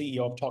 our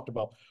CEO have talked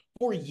about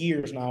for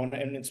years now,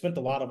 and spent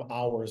a lot of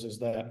hours is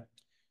that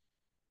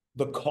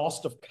the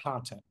cost of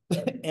content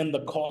and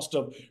the cost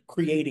of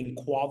creating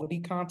quality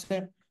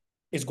content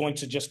is going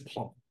to just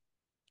plummet.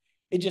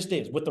 It just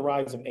is with the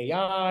rise of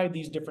AI,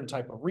 these different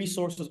type of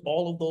resources,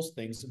 all of those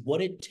things,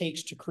 what it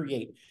takes to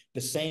create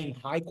the same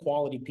high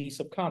quality piece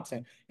of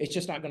content, it's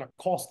just not going to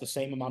cost the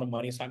same amount of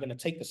money. It's not going to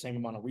take the same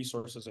amount of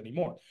resources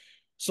anymore.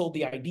 So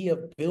the idea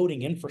of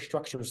building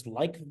infrastructures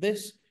like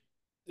this,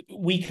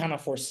 we kind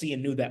of foresee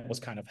and knew that was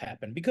kind of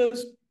happen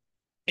because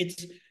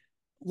it's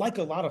like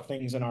a lot of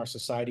things in our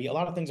society, a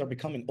lot of things are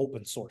becoming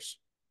open source.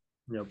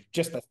 Yep.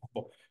 Just that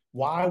simple.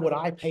 Why would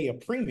I pay a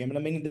premium? And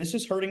I mean, this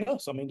is hurting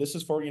us. I mean, this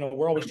is for,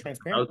 we're always I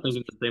transparent. was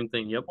thinking the same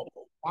thing. Yep.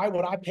 Why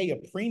would I pay a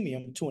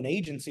premium to an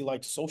agency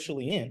like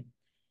Socially In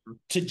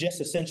to just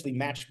essentially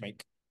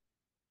matchmake?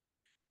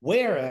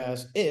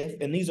 Whereas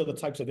if, and these are the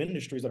types of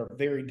industries that are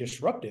very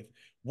disruptive,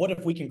 what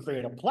if we can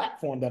create a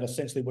platform that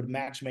essentially would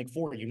matchmake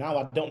for you? Now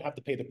I don't have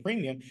to pay the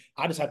premium.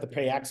 I just have to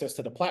pay access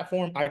to the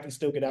platform. I can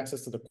still get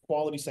access to the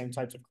quality, same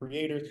types of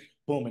creators,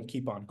 boom, and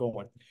keep on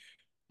going.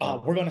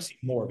 We're going to see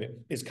more of it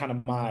is kind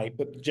of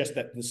but just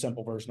that the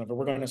simple version of it.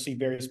 We're going to see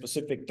very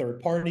specific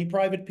third-party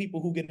private people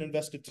who get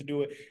invested to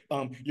do it.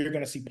 You're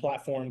going to see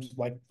platforms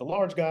like the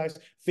large guys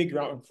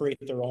figure out and create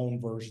their own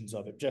versions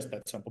of it. Just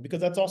that simple,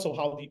 because that's also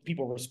how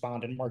people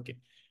respond and market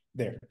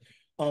there.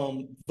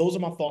 Those are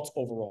my thoughts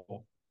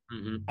overall.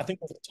 Mm-hmm. I think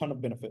there's a ton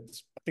of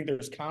benefits. I think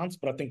there's cons,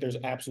 but I think there's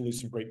absolutely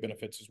some great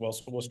benefits as well.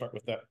 So we'll start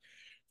with that.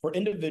 For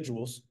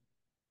individuals,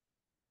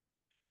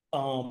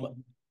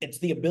 it's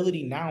the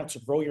ability now to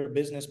grow your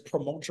business,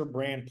 promote your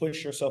brand,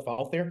 push yourself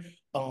out there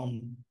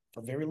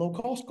for very low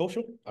cost,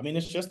 Kosho. I mean,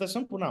 it's just that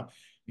simple now.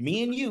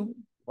 Me and you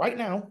right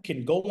now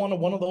can go on to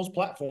one of those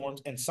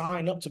platforms and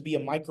sign up to be a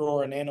micro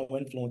or a nano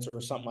influencer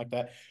or something like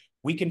that.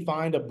 We can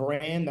find a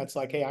brand that's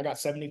like, hey, I got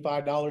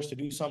 $75 to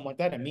do something like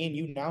that. And me and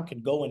you now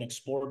can go and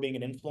explore being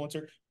an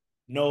influencer.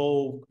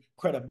 No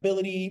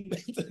credibility,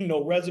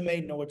 no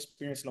resume, no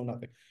experience, no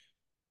nothing.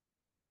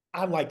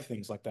 I like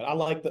things like that. I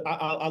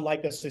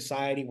like a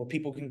society where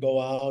people can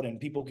go out and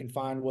people can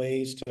find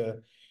ways to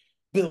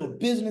build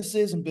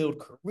businesses and build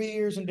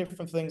careers and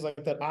different things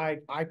like that.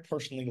 I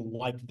personally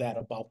like that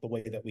about the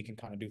way that we can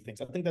kind of do things.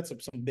 I think that's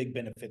some big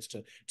benefits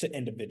to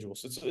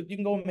individuals. You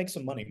can go and make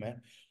some money, man,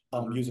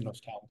 Mm-hmm. using those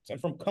talents.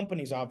 And from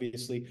companies,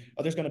 obviously,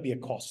 there's going to be a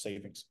cost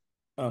savings.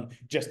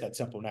 Just that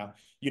simple. Now,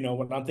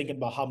 when I'm thinking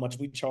about how much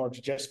we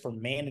charge just for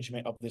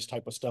management of this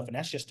type of stuff, and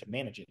that's just to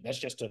manage it. That's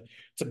just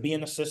to be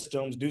in the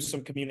systems, do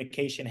some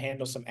communication,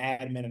 handle some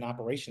admin and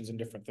operations and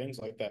different things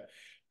like that.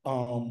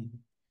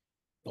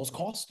 Those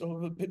costs,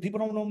 people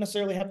don't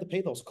necessarily have to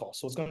pay those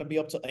costs. So it's going to be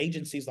up to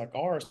agencies like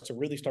ours to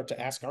really start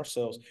to ask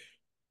ourselves,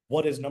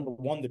 what is number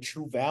one, the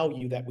true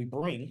value that we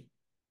bring?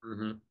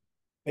 Mm-hmm.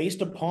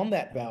 Based upon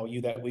that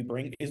value that we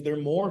bring, is there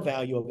more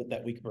value of it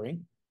that we can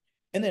bring?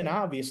 And then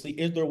obviously,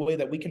 is there a way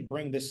that we can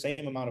bring this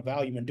same amount of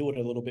value and do it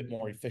a little bit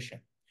more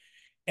efficient?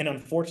 And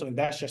unfortunately,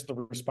 that's just the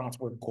response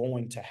we're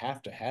going to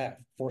have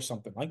for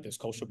something like this,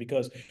 Kosha,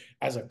 because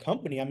as a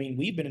company, I mean,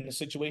 we've been in a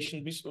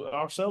situation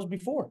ourselves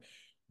before.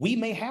 We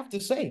may have to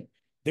say,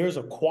 there's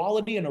a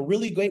quality and a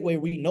really great way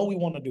we know we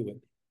want to do it.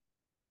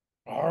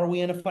 Are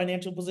we in a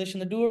financial position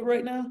to do it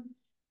right now?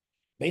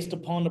 Based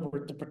upon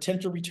the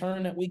potential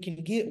return that we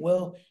can get,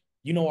 well,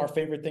 our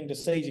favorite thing to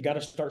say is you got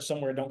to start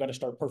somewhere, don't got to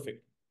start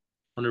perfect.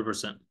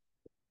 100%.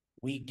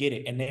 We get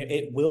it. And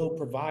it will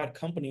provide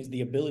companies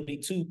the ability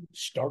to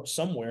start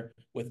somewhere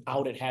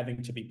without it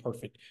having to be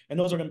perfect. And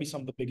those are going to be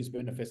some of the biggest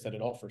benefits that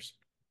it offers.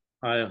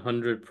 I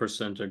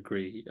 100%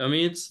 agree. I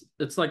mean,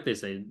 it's like they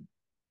say,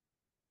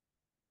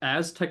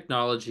 as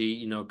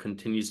technology,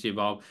 continues to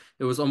evolve,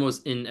 it was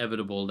almost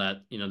inevitable that,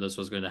 this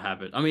was going to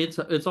happen. I mean,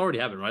 it's already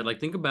happened, right?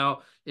 Like think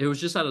about it was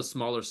just at a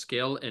smaller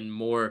scale and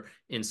more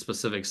in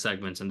specific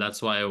segments, and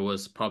that's why it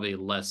was probably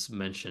less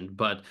mentioned.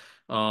 But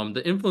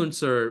the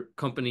influencer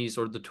companies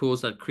or the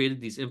tools that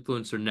created these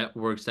influencer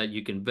networks that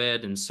you can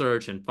vet and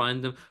search and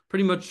find them,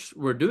 pretty much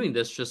were doing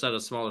this just at a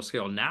smaller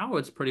scale. Now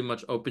it's pretty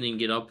much opening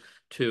it up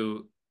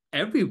to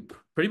every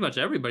pretty much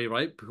everybody,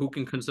 right, who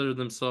can consider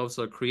themselves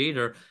a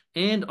creator.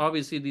 And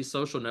obviously, these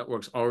social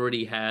networks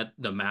already had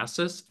the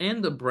masses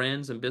and the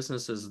brands and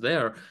businesses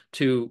there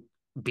to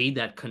be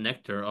that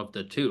connector of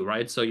the two,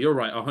 right? So you're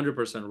right,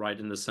 100% right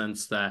in the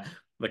sense that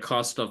the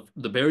cost of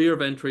the barrier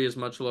of entry is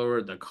much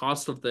lower, the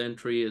cost of the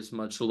entry is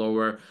much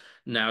lower.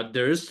 Now,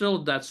 there is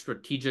still that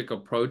strategic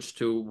approach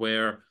to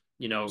where,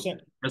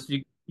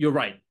 you're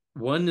right.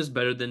 One is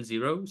better than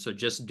zero. So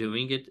just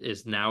doing it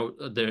is now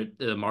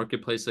the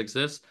marketplace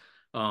exists.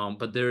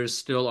 But there is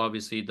still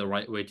obviously the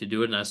right way to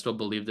do it. And I still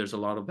believe there's a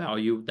lot of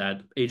value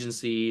that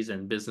agencies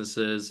and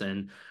businesses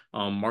and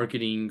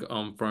marketing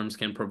firms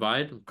can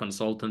provide,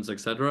 consultants,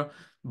 etc.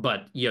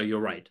 But yeah, you're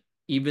right.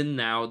 Even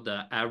now,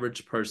 the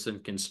average person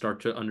can start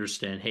to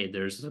understand, hey,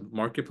 there's a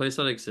marketplace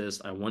that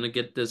exists. I want to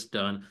get this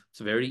done. It's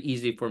very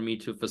easy for me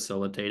to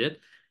facilitate it,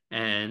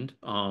 and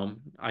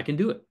I can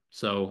do it.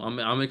 So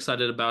I'm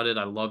excited about it.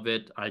 I love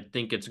it. I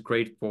think it's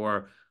great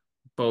for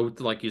both,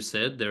 like you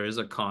said, there is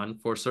a con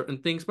for certain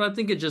things, but I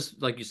think it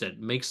just, like you said,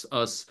 makes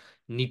us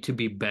need to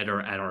be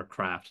better at our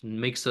craft,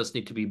 makes us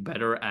need to be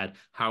better at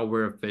how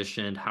we're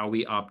efficient, how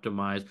we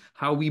optimize,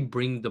 how we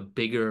bring the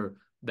bigger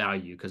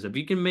value. Because if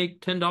you can make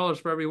 $10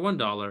 for every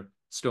 $1,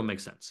 still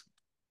makes sense.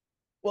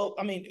 Well,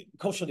 I mean,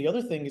 Kosha, the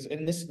other thing is,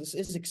 and this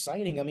is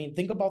exciting. I mean,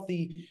 think about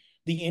the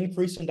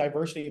increase in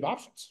diversity of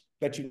options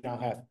that you now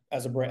have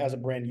as a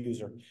brand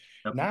user.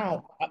 Yep.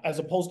 Now, as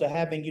opposed to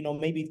having,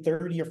 maybe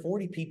 30 or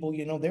 40 people,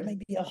 there may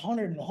be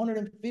 100 and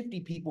 150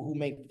 people who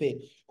may fit,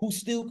 who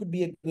still could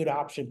be a good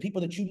option,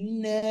 people that you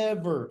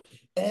never,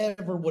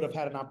 ever would have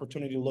had an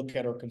opportunity to look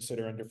at or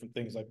consider and different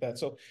things like that.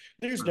 So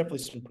there's definitely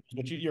some,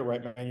 but you're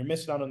right, man. You're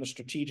missing out on the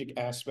strategic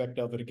aspect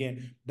of it.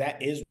 Again,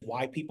 that is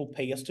why people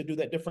pay us to do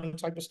that different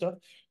type of stuff.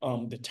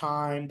 The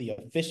time, the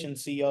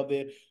efficiency of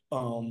it.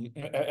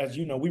 As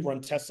you know, we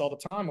run tests all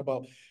the time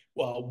about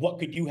what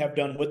could you have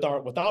done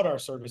without our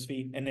service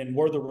fee, and then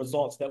were the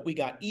results that we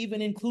got, even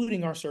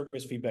including our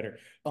service fee, better.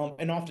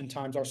 And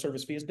oftentimes our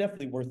service fee is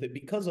definitely worth it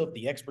because of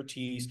the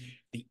expertise,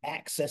 the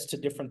access to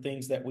different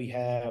things that we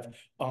have,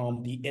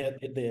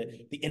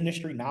 the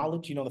industry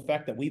knowledge. The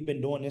fact that we've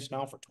been doing this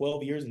now for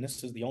 12 years and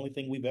this is the only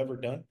thing we've ever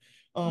done.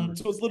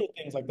 So it's little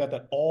things like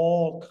that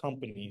all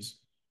companies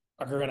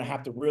are going to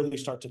have to really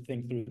start to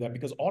think through that,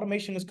 because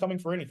automation is coming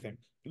for anything.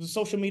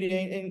 Social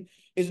media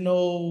is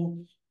no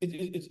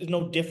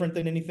different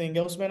than anything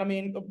else, man. I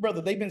mean,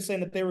 brother, they've been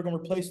saying that they were going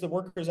to replace the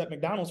workers at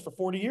McDonald's for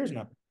 40 years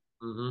now.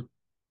 Mm-hmm.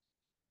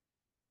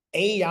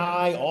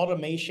 AI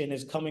automation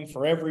is coming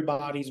for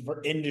everybody's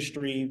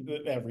industry,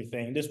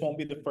 everything. This won't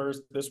be the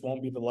first. This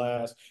won't be the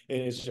last.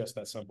 It's just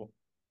that simple.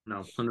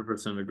 No,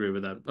 100% agree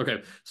with that.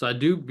 Okay, so I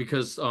do,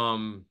 because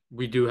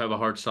we do have a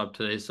hard stop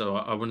today, so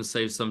I want to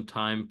save some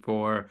time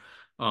for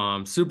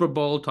Super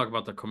Bowl, talk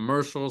about the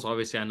commercials.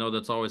 Obviously, I know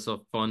that's always a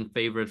fun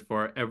favorite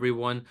for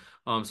everyone.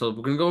 So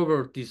we're gonna go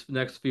over these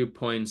next few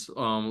points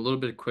a little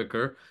bit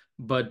quicker,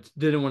 but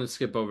didn't want to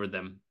skip over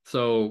them.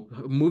 So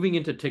moving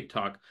into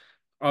TikTok.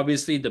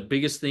 Obviously, the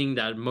biggest thing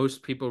that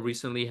most people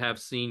recently have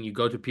seen, you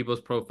go to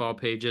people's profile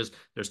pages,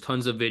 there's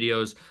tons of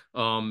videos,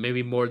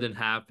 maybe more than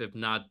half, if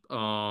not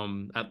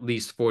at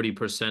least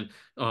 40%.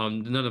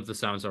 None of the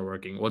sounds are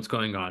working. What's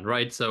going on,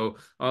 right? So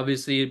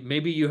obviously,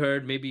 maybe you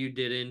heard, maybe you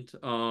didn't,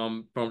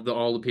 from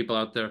all the people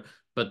out there,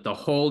 but the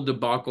whole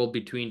debacle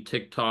between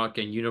TikTok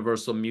and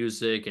Universal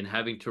Music and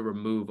having to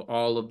remove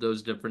all of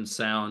those different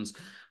sounds.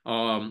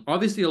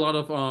 Obviously, a lot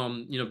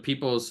of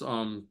people's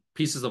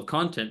pieces of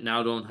content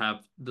now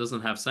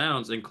doesn't have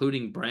sounds,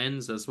 including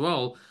brands as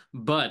well.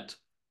 But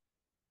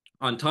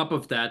on top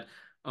of that,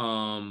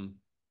 um,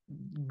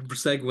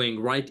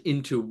 segueing right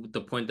into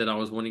the point that I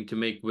was wanting to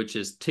make, which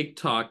is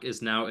TikTok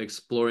is now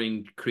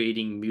exploring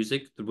creating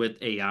music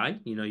with AI.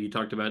 You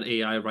talked about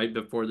AI right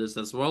before this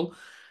as well.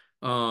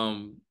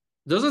 Um,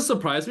 doesn't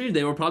surprise me.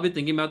 They were probably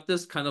thinking about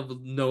this, kind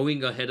of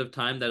knowing ahead of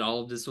time that all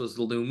of this was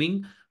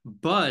looming.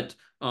 But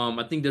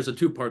I think there's a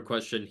two-part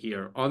question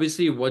here.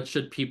 Obviously, what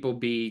should people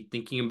be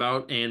thinking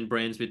about and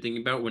brands be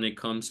thinking about when it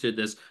comes to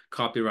this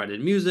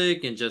copyrighted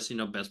music and just,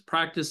 best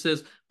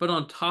practices? But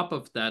on top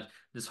of that,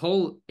 this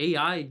whole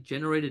AI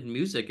generated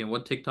music and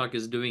what TikTok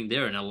is doing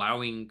there and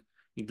allowing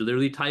you to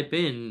literally type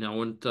in, I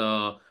want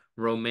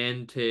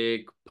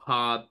romantic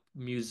pop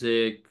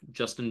music,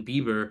 Justin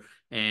Bieber,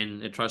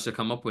 and it tries to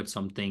come up with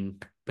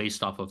something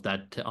based off of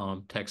that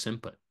text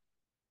input.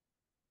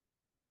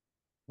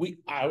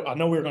 I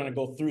know we're going to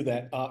go through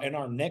that in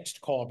our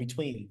next call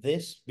between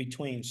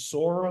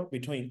Sora,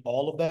 between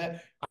all of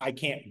that. I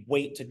can't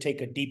wait to take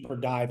a deeper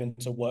dive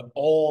into what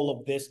all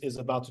of this is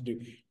about to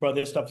do. Bro,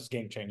 this stuff is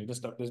game changing. This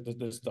stuff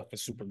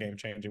is super game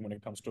changing when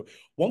it comes to it.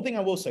 One thing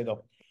I will say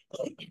though,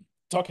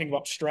 talking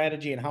about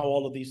strategy and how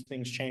all of these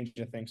things change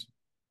and things,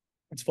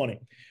 it's funny.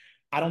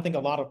 I don't think a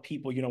lot of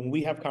people, when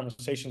we have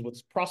conversations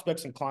with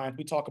prospects and clients,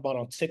 we talk about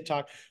on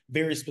TikTok,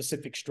 very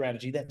specific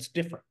strategy that's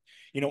different,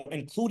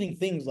 including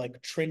things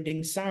like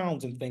trending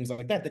sounds and things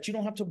like that you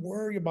don't have to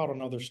worry about on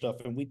other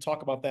stuff. And we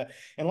talk about that.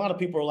 And a lot of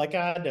people are like,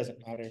 it doesn't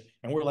matter.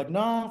 And we're like,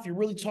 nah, if you're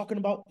really talking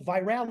about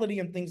virality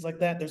and things like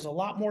that, there's a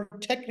lot more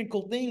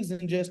technical things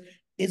than just,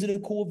 is it a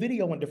cool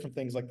video and different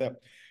things like that.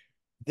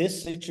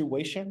 This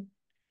situation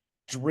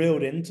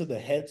drilled into the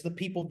heads of the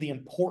people the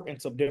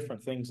importance of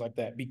different things like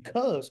that,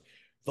 because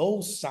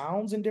those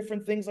sounds and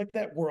different things like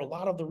that were a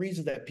lot of the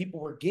reasons that people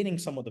were getting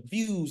some of the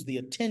views, the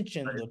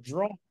attention, the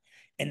draw,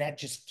 and that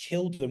just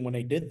killed them when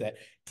they did that.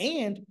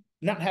 And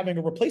not having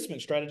a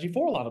replacement strategy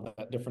for a lot of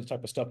that different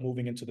type of stuff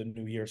moving into the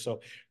new year. So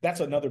that's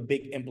another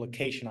big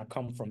implication I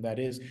come from.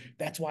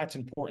 That's why it's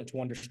important to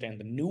understand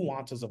the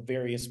nuances of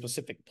various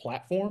specific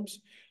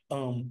platforms,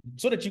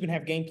 so that you can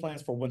have game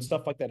plans for when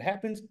stuff like that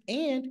happens,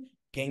 and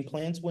game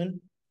plans when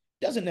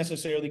doesn't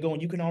necessarily go,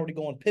 and you can already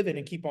go and pivot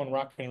and keep on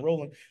rocking and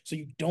rolling so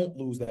you don't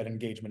lose that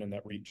engagement and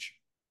that reach.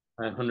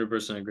 I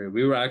 100% agree.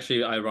 We were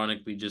actually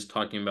ironically just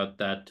talking about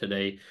that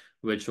today,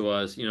 which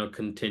was,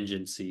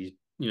 contingency,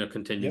 Yep.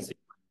 contingency,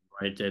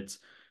 right?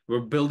 We're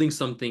building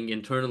something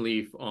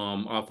internally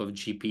off of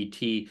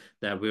GPT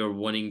that we are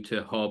wanting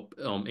to help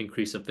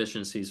increase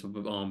efficiencies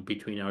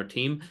between our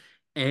team.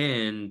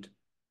 And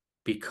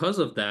because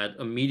of that,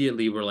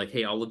 immediately we're like,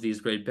 hey, all of these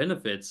great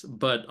benefits.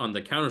 But on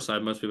the counter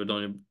side, most people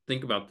don't even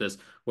think about this.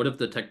 What if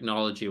the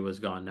technology was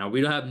gone? Now,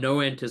 we don't have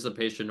no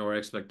anticipation or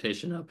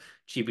expectation of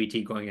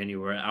GPT going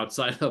anywhere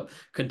outside of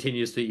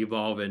continues to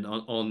evolve and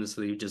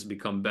honestly just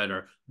become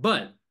better.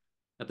 But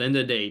at the end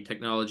of the day,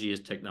 technology is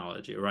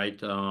technology, right?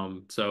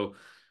 So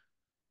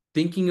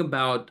thinking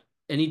about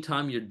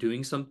anytime you're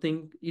doing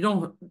something,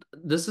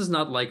 this is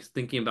not like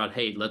thinking about,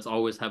 hey, let's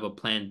always have a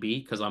plan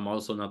B, because I'm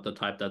also not the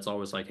type that's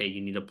always like, hey, you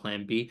need a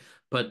plan B.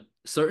 But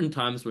certain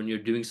times when you're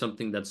doing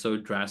something that's so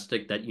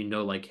drastic that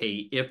like,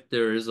 hey, if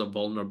there is a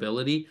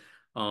vulnerability,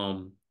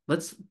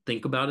 let's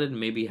think about it and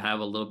maybe have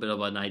a little bit of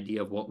an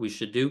idea of what we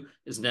should do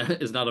is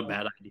not a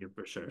bad idea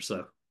for sure.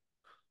 So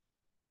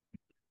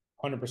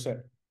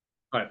 100%.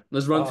 all right,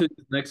 let's run Uh, through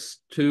the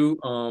next two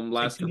Take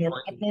last two two more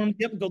points. platforms.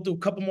 Yep, go through a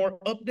couple more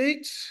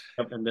updates.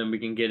 Yep, and then we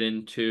can get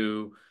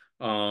into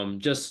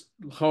just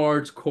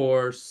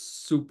hardcore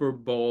Super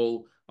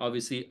Bowl.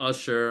 Obviously,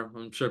 Usher.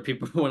 I'm sure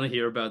people want to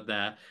hear about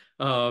that.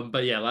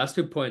 But yeah, last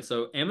 2 points.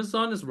 So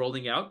Amazon is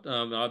rolling out.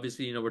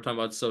 Obviously, we're talking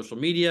about social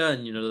media,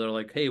 and they're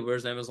like, hey,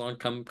 where's Amazon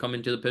come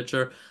into the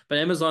picture? But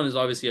Amazon is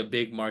obviously a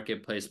big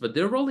marketplace, but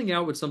they're rolling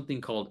out with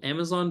something called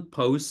Amazon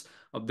Posts,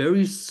 a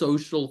very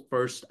social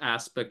first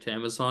aspect to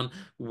Amazon,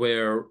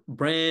 where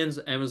brands,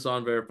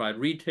 Amazon verified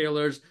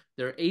retailers,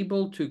 they're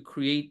able to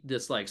create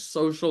this like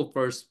social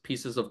first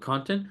pieces of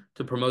content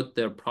to promote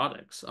their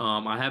products.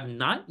 I have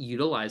not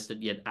utilized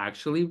it yet,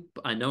 actually.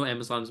 I know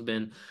Amazon's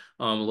been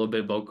a little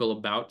bit vocal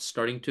about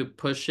starting to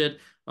push it.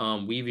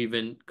 We've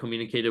even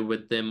communicated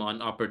with them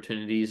on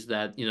opportunities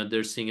that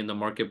they're seeing in the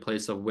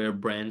marketplace of where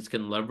brands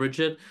can leverage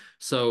it.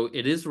 So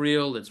it is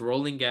real. It's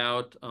rolling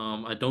out.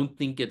 I don't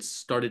think it's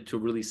started to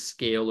really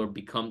scale or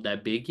become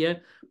that big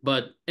yet,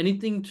 but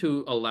anything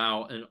to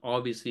allow an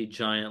obviously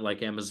giant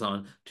like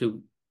Amazon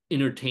to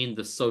entertain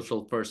the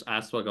social first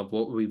aspect of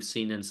what we've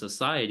seen in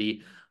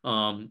society.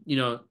 I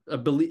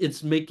believe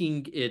it's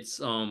making its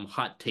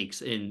hot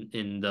takes in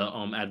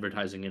the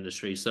advertising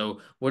industry. So,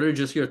 what are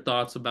just your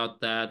thoughts about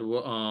that?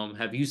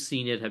 Have you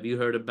seen it? Have you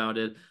heard about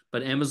it?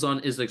 But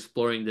Amazon is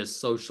exploring this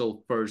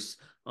social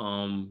first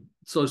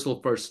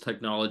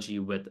technology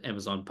with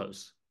Amazon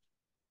Post.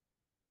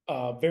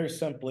 Very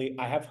simply,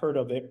 I have heard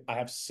of it. I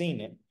have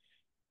seen it.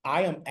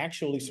 I am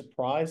actually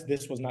surprised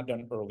this was not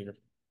done earlier.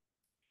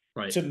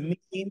 Right. To me,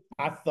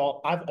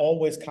 I've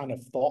always kind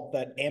of thought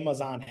that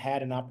Amazon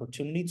had an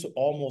opportunity to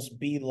almost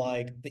be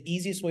like, the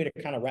easiest way to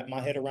kind of wrap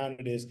my head around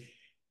it is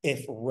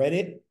if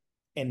Reddit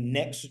and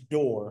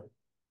Nextdoor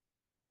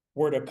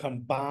were to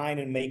combine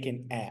and make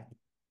an app.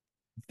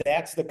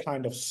 That's the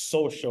kind of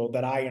social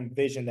that I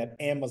envision that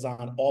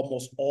Amazon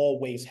almost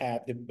always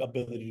had the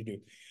ability to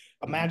do.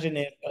 Imagine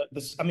if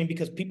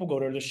because people go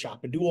there to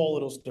shop and do all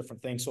of those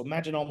different things. So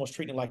imagine almost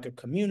treating it like a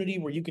community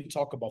where you can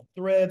talk about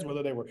threads,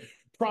 whether they were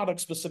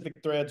product specific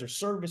threads or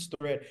service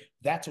thread,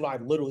 that's what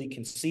I literally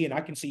can see. And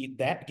I can see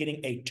that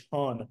getting a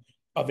ton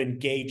of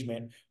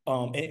engagement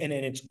and in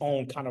its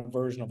own kind of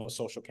version of a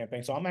social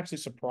campaign. So I'm actually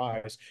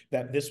surprised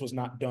that this was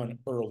not done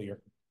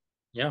earlier.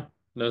 Yeah,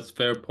 that's a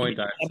fair point,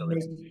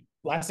 actually.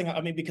 Last thing,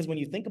 I mean, because when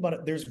you think about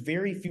it, there's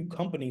very few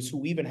companies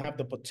who even have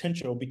the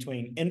potential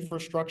between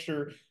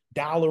infrastructure,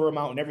 dollar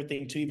amount, and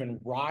everything to even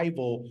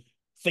rival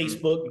Mm.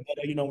 Facebook.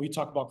 You know, we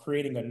talk about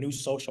creating a new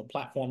social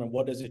platform and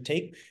what does it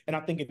take? And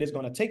I think it is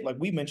going to take, like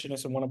we mentioned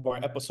this in one of our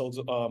episodes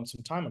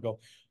some time ago,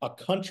 a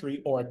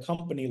country or a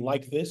company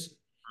like this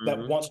that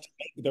Mhm. wants to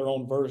make their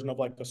own version of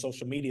like a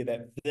social media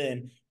that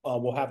then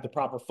will have the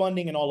proper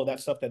funding and all of that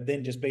stuff that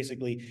then just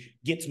basically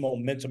gets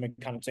momentum and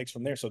kind of takes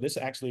from there. So this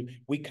actually,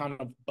 we kind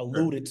of Sure.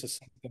 alluded to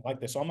something like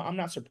this. So I'm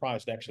not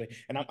surprised actually.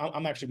 And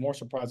I'm actually more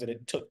surprised that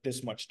it took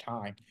this much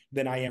time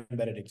than I am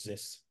that it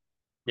exists.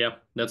 Yeah,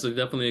 that's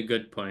definitely a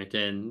good point.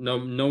 And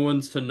no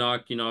one's to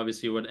knock,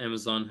 obviously what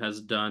Amazon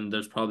has done.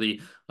 There's probably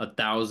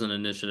 1,000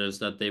 initiatives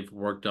that they've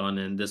worked on,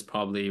 and this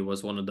probably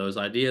was one of those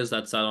ideas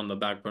that sat on the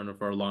back burner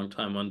for a long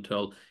time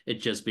until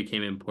it just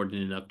became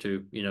important enough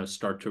to,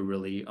 start to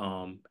really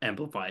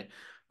amplify.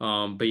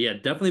 But yeah,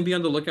 definitely be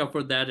on the lookout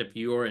for that. If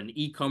you're an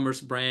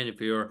e-commerce brand,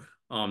 if you're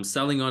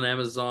selling on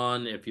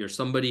Amazon, if you're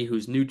somebody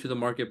who's new to the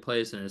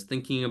marketplace and is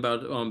thinking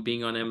about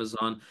being on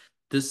Amazon,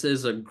 this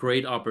is a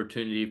great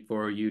opportunity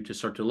for you to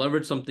start to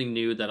leverage something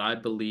new that I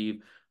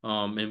believe,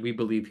 and we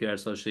believe here at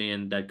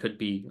Association, that could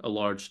be a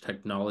large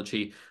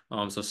technology.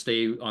 So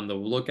stay on the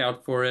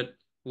lookout for it.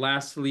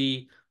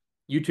 Lastly,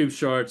 YouTube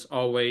Shorts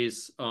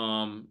always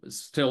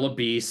still a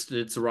beast.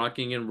 It's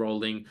rocking and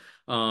rolling.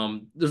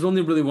 There's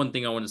only really one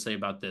thing I want to say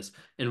about this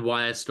and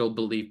why I still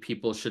believe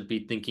people should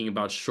be thinking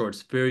about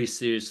Shorts very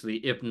seriously,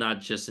 if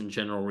not just in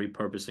general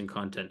repurposing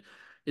content.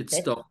 It's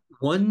Okay. the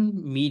one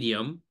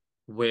medium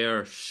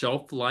where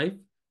shelf life,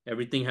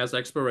 everything has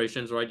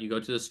expirations, right? You go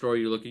to the store,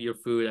 you look at your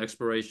food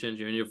expirations,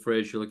 you're in your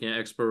fridge, you're looking at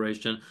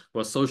expiration.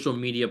 Well, social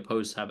media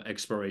posts have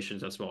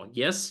expirations as well.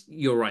 Yes,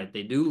 you're right.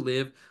 They do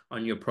live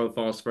on your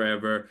profiles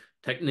forever.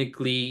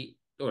 Technically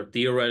or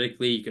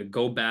theoretically, you could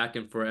go back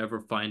and forever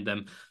find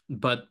them.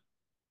 But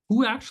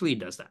who actually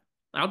does that?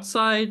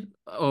 Outside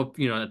of,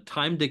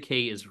 time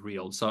decay is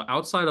real. So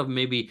outside of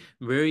maybe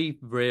very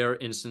rare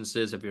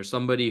instances, if you're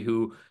somebody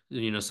who,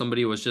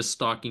 somebody was just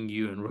stalking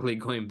you and really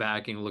going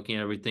back and looking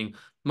at everything,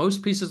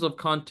 most pieces of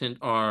content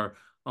are,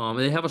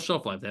 they have a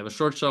shelf life. They have a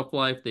short shelf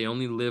life. They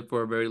only live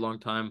for a very long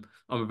time,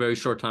 a very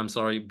short time,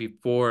 sorry,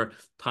 before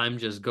time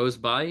just goes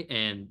by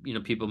and,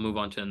 people move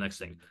on to the next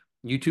thing.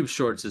 YouTube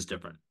Shorts is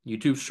different.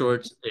 YouTube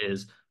Shorts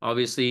is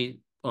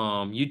obviously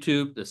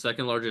YouTube, the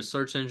second largest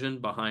search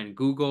engine behind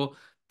Google.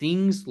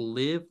 Things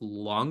live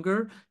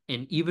longer.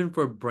 And even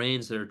for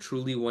brands that are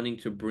truly wanting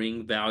to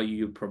bring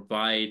value,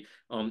 provide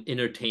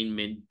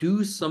entertainment,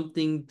 do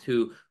something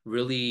to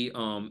really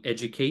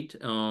educate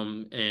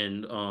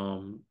and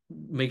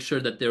make sure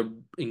that they're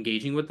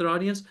engaging with their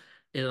audience,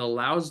 it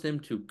allows them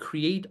to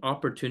create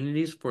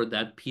opportunities for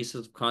that piece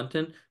of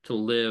content to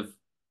live.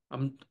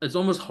 It's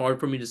almost hard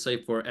for me to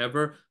say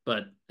forever,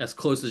 but as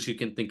close as you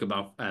can think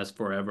about as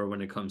forever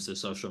when it comes to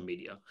social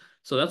media.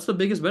 So that's the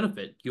biggest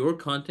benefit. Your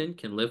content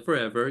can live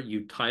forever.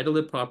 You title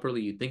it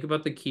properly. You think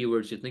about the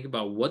keywords. You think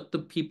about what the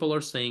people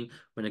are saying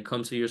when it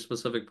comes to your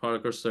specific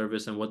product or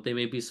service and what they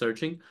may be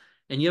searching.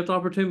 And you have the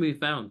opportunity to be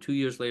found 2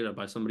 years later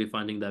by somebody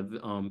finding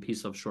that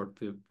piece of short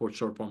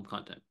form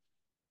content.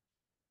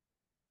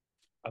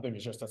 I think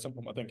it's just that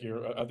simple. I think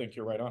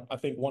you're right on. I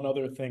think one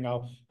other thing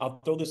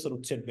I'll throw this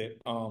little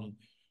tidbit.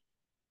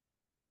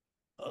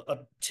 A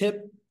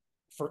tip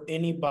for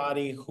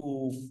anybody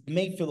who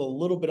may feel a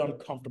little bit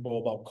uncomfortable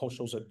about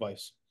Kosho's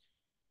advice.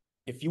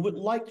 If you would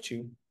like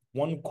to,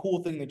 one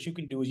cool thing that you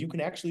can do is you can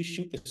actually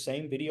shoot the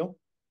same video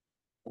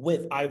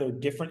with either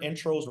different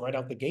intros right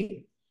out the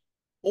gate,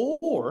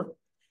 or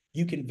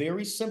you can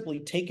very simply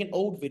take an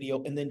old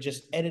video and then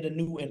just edit a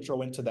new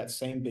intro into that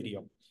same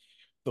video.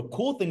 The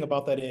cool thing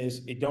about that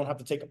is it don't have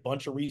to take a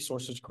bunch of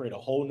resources to create a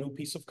whole new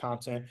piece of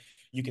content.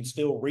 You can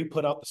still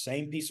re-put out the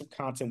same piece of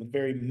content with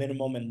very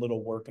minimum and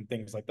little work and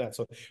things like that.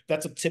 So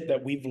that's a tip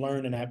that we've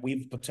learned and that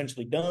we've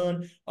potentially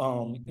done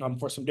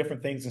for some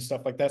different things and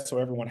stuff like that. So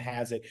everyone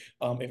has it.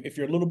 If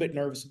you're a little bit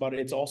nervous about it,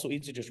 it's also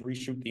easy to just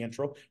reshoot the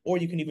intro, or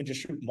you can even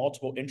just shoot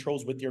multiple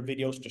intros with your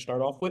videos to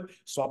start off with,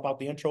 swap out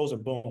the intros,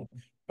 and boom,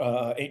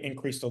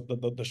 increase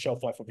the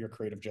shelf life of your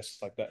creative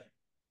just like that.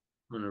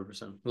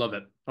 100%. Love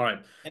it. All right.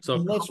 And So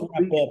let's wrap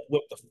hopefully up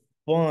with the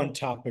fun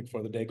topic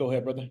for the day. Go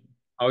ahead, brother.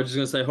 I was just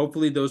gonna say,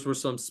 hopefully those were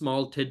some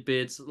small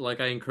tidbits.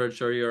 Like I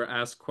encouraged earlier,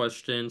 ask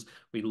questions.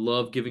 We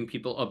love giving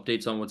people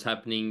updates on what's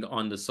happening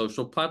on the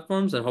social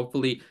platforms, and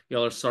hopefully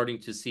y'all are starting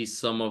to see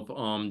some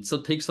of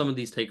so take some of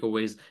these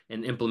takeaways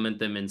and implement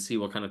them and see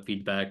what kind of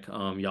feedback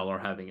y'all are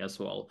having as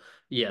well.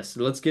 Yes,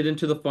 let's get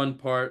into the fun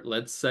part.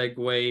 Let's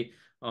segue.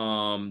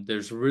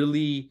 There's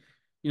really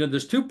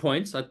there's 2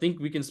 points. I think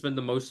we can spend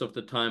the most of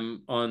the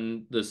time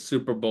on the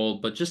Super Bowl,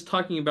 but just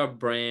talking about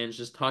brands,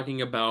 just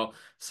talking about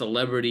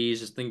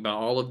celebrities, just think about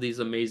all of these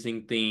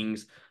amazing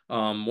things.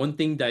 One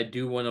thing that I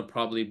do want to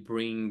probably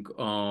bring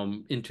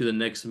into the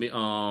next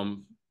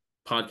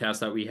podcast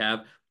that we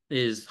have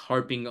is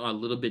harping a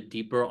little bit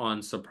deeper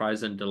on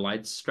surprise and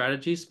delight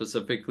strategy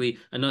specifically.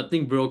 And I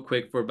think real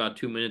quick for about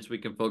 2 minutes, we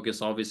can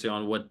focus obviously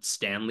on what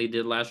Stanley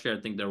did last year.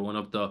 I think they're one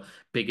of the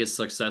biggest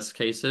success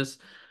cases.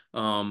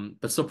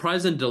 But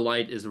surprise and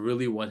delight is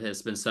really what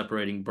has been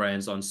separating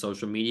brands on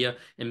social media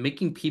and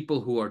making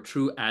people who are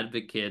true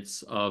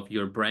advocates of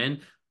your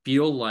brand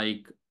feel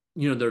like,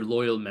 they're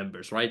loyal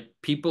members, right?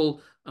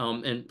 People,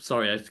 and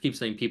sorry, I keep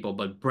saying people,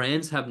 but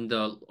brands have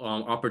the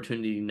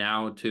opportunity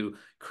now to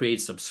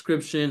create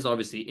subscriptions.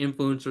 Obviously,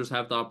 influencers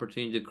have the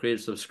opportunity to create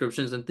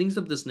subscriptions and things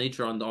of this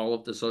nature on all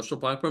of the social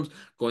platforms,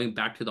 going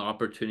back to the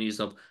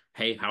opportunities of,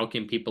 hey, how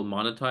can people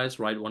monetize,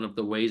 right? One of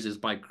the ways is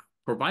by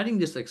providing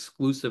this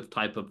exclusive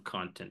type of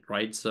content,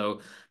 right?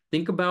 So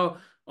think about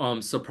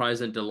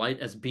surprise and delight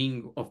as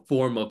being a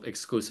form of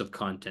exclusive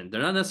content. They're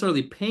not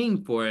necessarily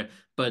paying for it,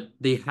 but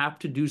they have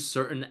to do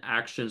certain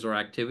actions or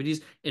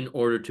activities in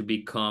order to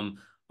become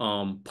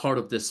part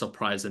of this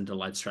surprise and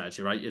delight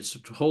strategy, right? It's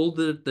to hold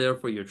it there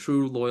for your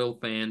true loyal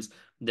fans.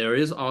 There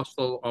is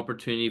also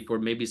opportunity for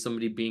maybe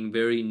somebody being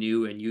very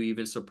new and you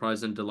even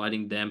surprise and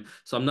delighting them.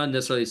 So I'm not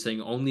necessarily saying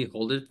only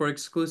hold it for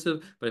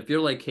exclusive, but if you're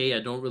like, hey, I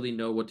don't really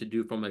know what to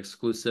do from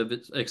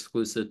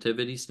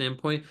exclusivity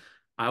standpoint,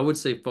 I would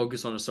say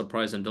focus on a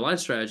surprise and delight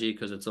strategy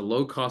because it's a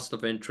low cost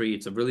of entry,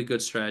 it's a really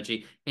good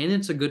strategy, and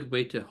it's a good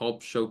way to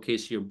help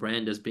showcase your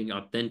brand as being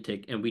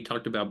authentic. And we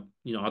talked about,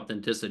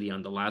 authenticity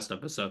on the last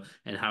episode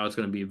and how it's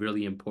going to be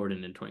really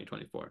important in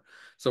 2024.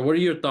 So what are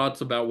your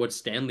thoughts about what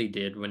Stanley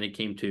did when it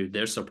came to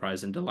their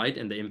surprise and delight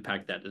and the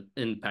impact that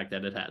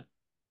it had?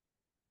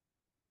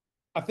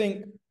 I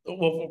think,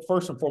 well,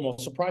 first and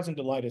foremost, surprise and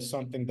delight is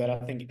something that I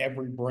think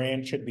every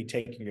brand should be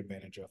taking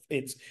advantage of.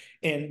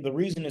 And the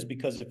reason is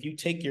because if you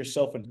take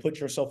yourself and put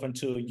yourself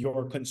into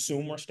your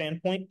consumer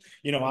standpoint,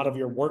 out of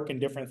your work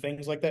and different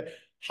things like that,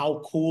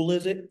 how cool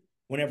is it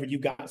whenever you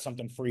got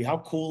something free? How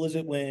cool is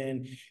it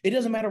when it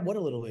doesn't matter what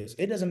a little is?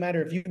 It doesn't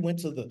matter if you went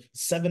to the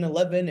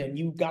 7-Eleven and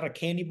you got a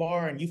candy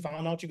bar and you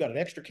found out you got an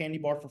extra candy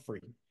bar for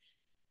free.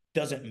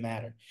 Doesn't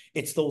matter.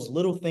 It's those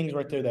little things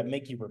right there that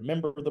make you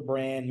remember the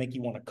brand, make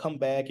you want to come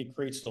back. It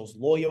creates those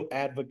loyal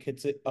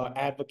advocates. It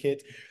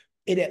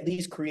at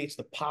least creates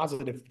the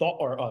positive thought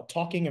or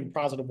talking and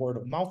positive word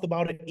of mouth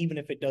about it, even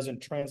if it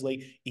doesn't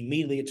translate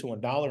immediately into a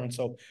dollar. And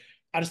so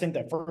I just think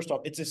that first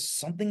off, it's just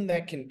something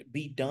that can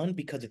be done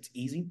because it's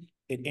easy.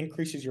 It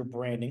increases your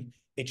branding.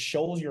 It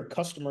shows your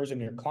customers and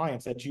your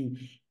clients that you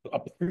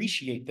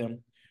appreciate them.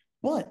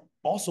 But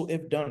also,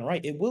 if done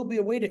right, it will be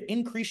a way to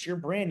increase your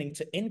branding,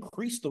 to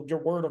increase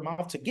your word of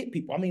mouth, to get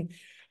people. I mean,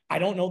 I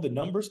don't know the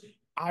numbers.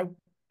 I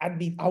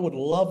I would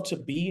love to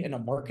be in a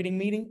marketing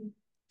meeting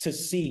to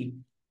see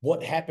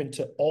what happened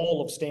to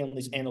all of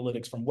Stanley's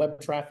analytics from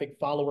web traffic,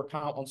 follower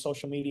count on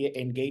social media,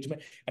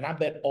 engagement. And I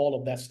bet all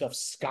of that stuff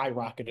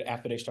skyrocketed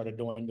after they started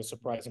doing the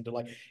surprise and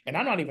delight. And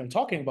I'm not even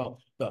talking about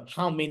the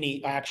how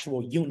many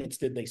actual units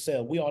did they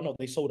sell. We all know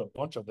they sold a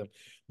bunch of them,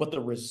 but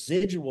the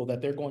residual that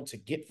they're going to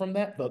get from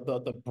that,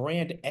 the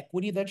brand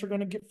equity that you're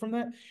going to get from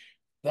that,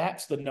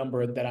 that's the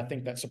number that I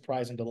think that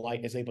surprise and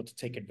delight is able to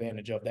take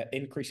advantage of, that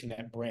increasing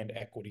that brand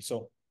equity.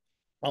 So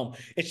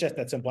it's just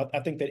that simple. I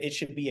think that it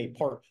should be a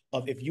part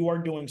of, if you are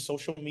doing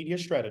social media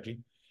strategy,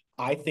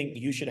 I think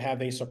you should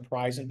have a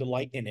surprise and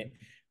delight in it,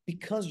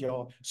 because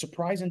y'all,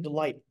 surprise and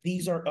delight,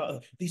 these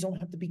don't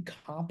have to be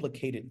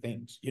complicated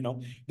things.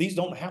 These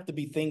don't have to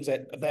be things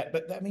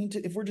but I mean,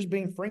 if we're just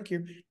being frank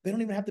here, they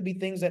don't even have to be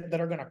things that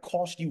are going to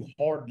cost you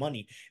hard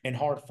money and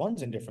hard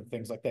funds and different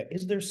things like that.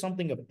 Is there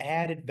something of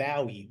added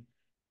value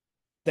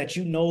that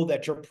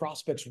that your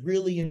prospects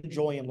really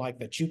enjoy and like,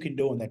 that you can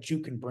do and that you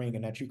can bring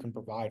and that you can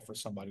provide for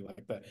somebody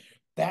like that?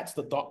 That's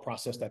the thought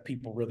process that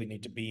people really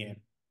need to be in.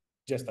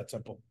 Just that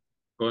simple.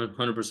 Going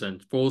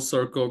 100% full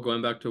circle,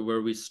 going back to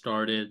where we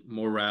started,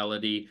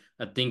 morality.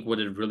 I think what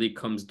it really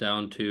comes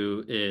down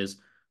to is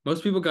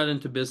most people got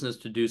into business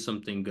to do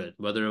something good,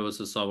 whether it was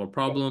to solve a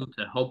problem,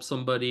 to help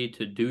somebody,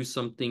 to do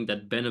something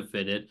that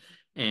benefited,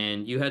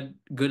 and you had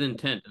good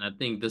intent. And I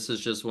think this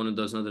is just one of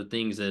those other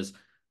things is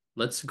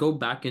let's go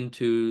back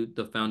into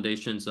the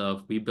foundations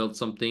of we built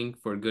something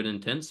for good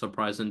intent.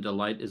 Surprise and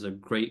delight is a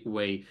great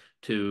way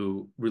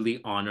to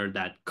really honor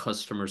that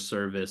customer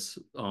service,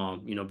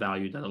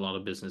 value that a lot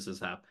of businesses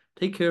have.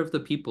 Take care of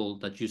the people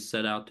that you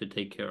set out to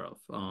take care of,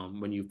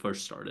 when you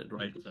first started,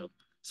 right? So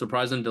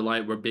surprise and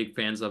delight, we're big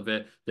fans of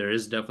it. There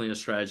is definitely a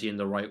strategy and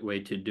the right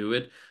way to do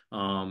it.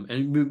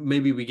 And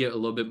maybe we get a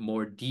little bit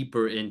more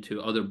deeper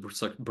into other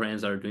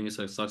brands that are doing it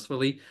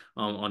successfully,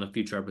 on a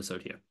future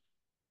episode here.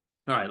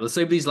 All right, let's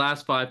save these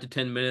last 5 to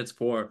 10 minutes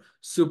for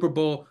Super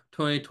Bowl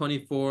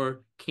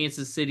 2024,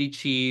 Kansas City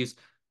Chiefs,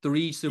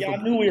 three Yeah, Super I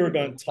knew Bowl we were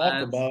going to talk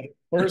lads. about it.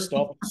 First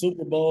off,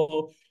 Super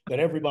Bowl that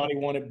everybody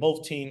wanted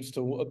both teams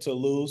to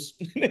lose.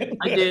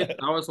 I did.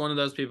 I was one of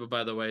those people,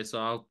 by the way, so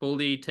I'll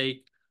fully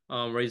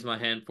raise my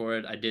hand for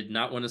it. I did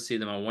not want to see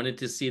them. I wanted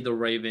to see the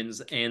Ravens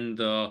and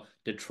the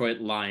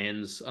Detroit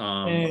Lions.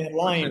 And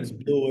Lions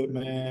blew it,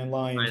 man.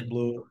 Lions Lions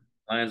blew it.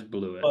 Lions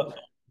blew But it.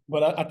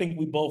 But I think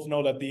we both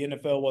know that the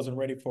NFL wasn't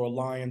ready for a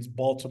Lions,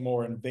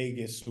 Baltimore, and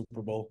Vegas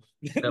Super Bowl.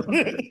 No,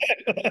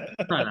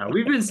 no,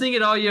 we've been seeing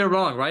it all year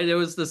long, right? It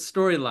was the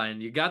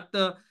storyline. You got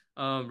the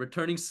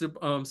returning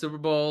Super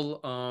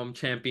Bowl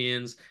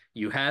champions.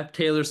 You have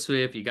Taylor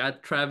Swift. You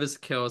got Travis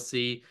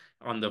Kelce.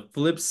 On the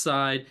flip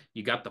side,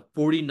 you got the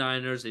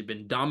 49ers. They've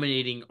been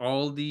dominating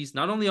all these,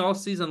 not only all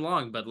season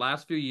long, but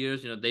last few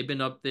years, they've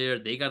been up there.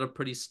 They got a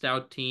pretty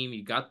stout team.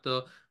 You got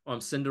the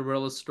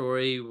Cinderella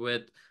story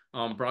with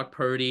Brock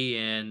Purdy,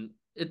 and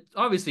it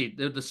obviously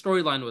the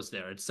storyline was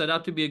there. It set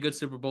out to be a good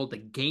Super Bowl. The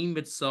game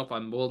itself, I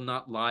will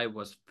not lie,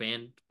 was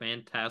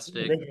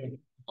fantastic.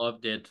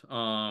 Loved it.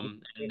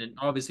 And then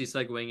obviously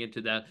segueing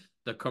into that,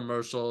 the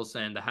commercials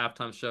and the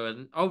halftime show,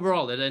 and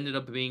overall, it ended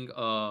up being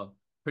a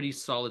pretty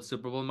solid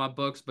Super Bowl in my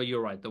books. But you're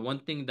right. The one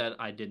thing that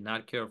I did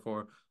not care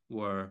for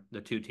were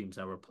the two teams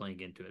that were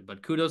playing into it.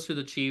 But kudos to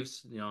the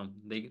Chiefs.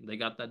 They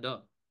got that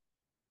dub.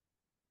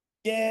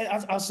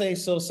 Yeah, I'll say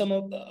so.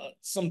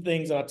 Some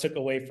things that I took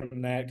away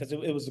from that because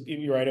it was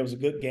you're right, it was a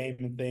good game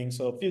and things.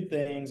 So a few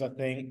things I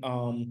think.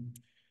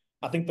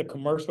 I think the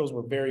commercials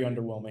were very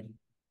underwhelming.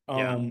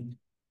 Yeah.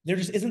 There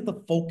just isn't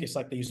the focus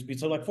like they used to be.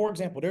 So, like for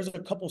example, there's a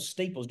couple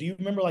staples. Do you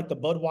remember like the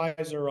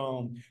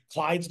Budweiser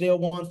Clydesdale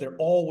ones? There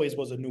always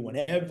was a new one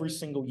every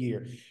single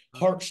year.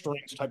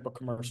 Heartstrings type of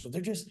commercial.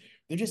 There just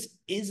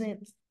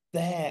isn't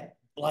that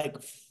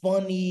like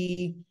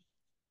funny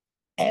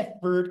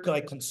effort,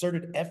 like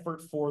concerted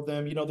effort for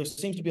them. There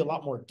seems to be a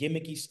lot more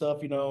gimmicky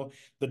stuff,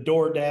 the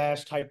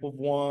DoorDash type of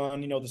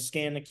one, the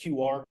scan the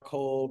QR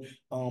code.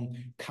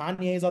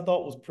 Kanye's I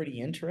thought was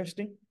pretty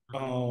interesting.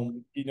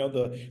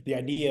 The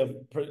idea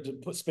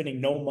of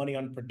spending no money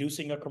on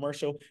producing a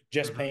commercial,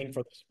 just Mhm. paying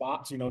for the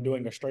spots,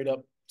 doing a straight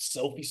up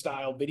selfie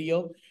style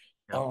video.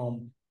 Yep.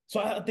 So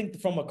I think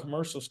from a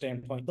commercial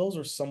standpoint, those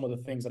are some of the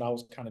things that I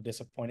was kind of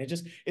disappointed.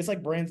 It's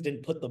like brands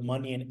didn't put the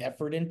money and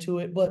effort into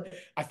it, but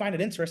I find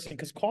it interesting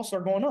because costs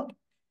are going up.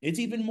 It's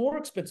even more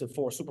expensive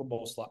for a Super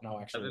Bowl slot now,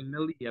 actually. 7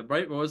 million. Yeah,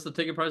 right. What was the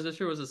ticket price this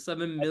year? Was it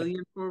 7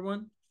 million for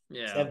one?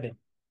 Yeah. Seven,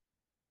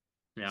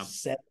 Yeah.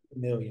 7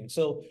 million.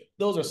 So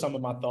those are some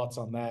of my thoughts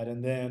on that.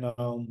 And then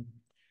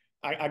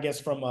I guess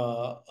from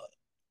a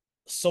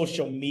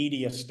social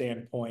media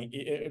standpoint,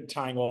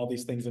 tying all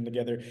these things in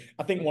together,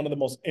 I think one of the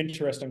most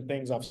interesting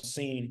things I've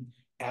seen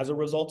as a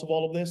result of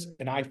all of this,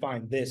 and I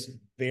find this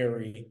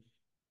very,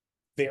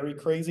 very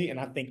crazy, and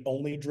I think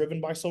only driven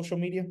by social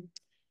media.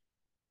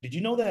 Did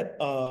you know that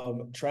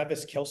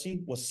Travis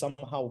Kelce was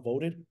somehow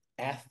voted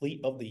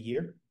Athlete of the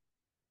Year?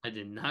 I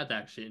did not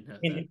actually know that.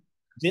 And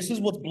this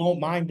is what's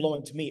mind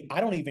blowing to me.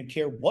 I don't even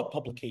care what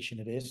publication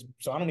it is,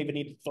 so I don't even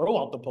need to throw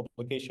out the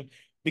publication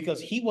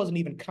because he wasn't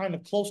even kind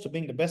of close to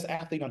being the best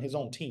athlete on his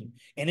own team,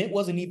 and it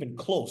wasn't even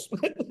close.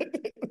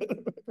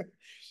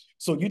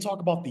 So you talk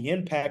about the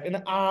impact,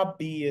 and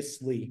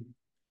obviously,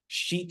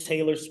 she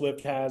Taylor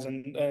Swift has,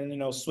 and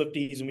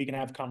Swifties, and we can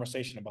have a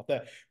conversation about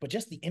that. But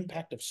just the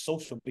impact of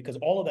social, because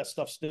all of that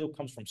stuff still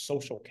comes from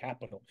social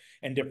capital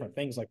and different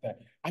things like that.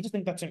 I just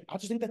think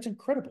that's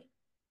incredible.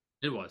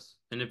 It was.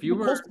 And if You you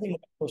were were, close to being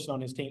the person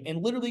on his team,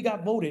 and literally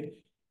got voted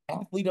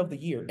Athlete of the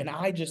Year, and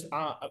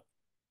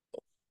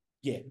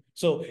yeah.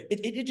 So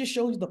it just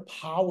shows the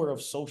power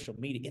of social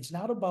media. It's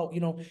not about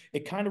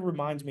It kind of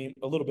reminds me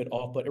a little bit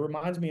off, but it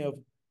reminds me of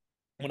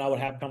when I would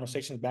have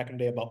conversations back in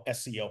the day about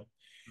SEO.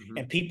 Mhm.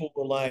 And people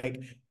were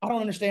like, I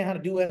don't understand how to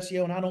do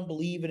SEO and I don't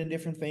believe it in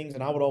different things.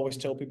 And I would always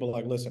tell people,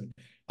 like, listen,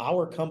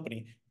 our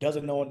company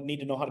doesn't need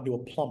to know how to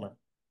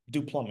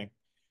do plumbing.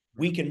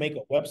 We Yep. can make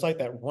a website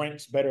that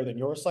ranks better than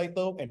your site,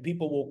 though, and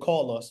people will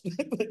call us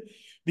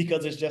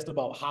because it's just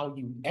about how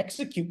you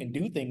execute and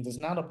do things. It's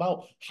not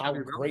about Gotta how be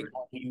great relevant.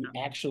 are you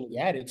Yeah. actually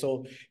at it.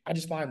 So I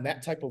just find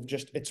that type of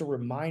it's a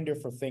reminder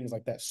for things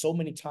like that. So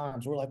many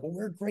times we're like, well,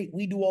 we're great.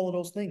 We do all of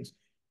those things.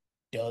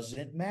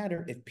 Doesn't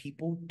matter if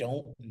people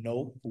don't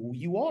know who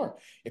you are.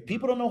 If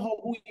people don't know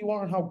who you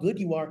are and how good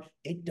you are,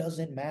 it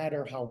doesn't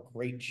matter how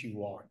great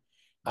you are.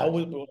 Facts.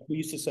 Always, we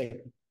used to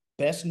say,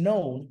 best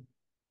known,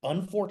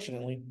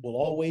 unfortunately, will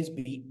always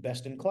be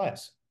best in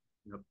class.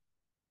 Yep.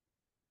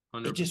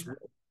 It just 100%.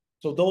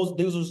 so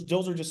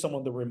those are just some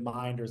of the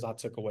reminders I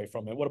took away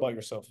from it. What about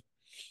yourself?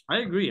 I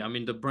agree. I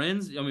mean, the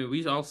brands, I mean,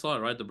 we all saw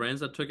it, right? The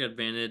brands that took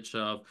advantage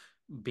of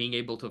being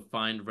able to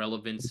find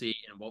relevancy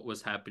and what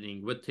was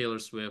happening with Taylor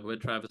Swift,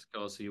 with Travis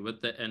Kelce, with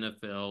the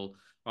NFL.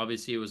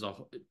 Obviously, it was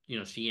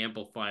she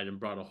amplified and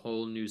brought a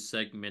whole new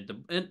segment.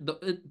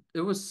 It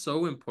was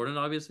so important,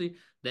 obviously,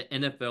 that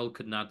NFL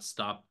could not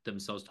stop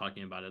themselves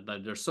talking about it.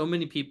 Like, there's so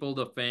many people,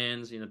 the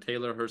fans,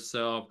 Taylor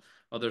herself,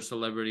 other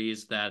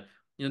celebrities that,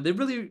 they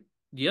really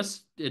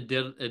yes, it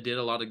did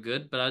a lot of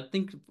good, but I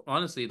think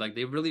honestly, like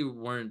they really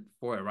weren't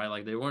for it, right?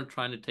 Like they weren't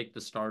trying to take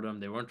the stardom,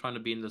 they weren't trying to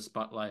be in the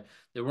spotlight,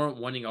 they weren't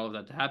wanting all of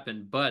that to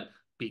happen. But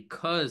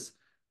because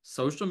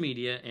social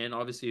media and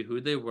obviously who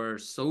they were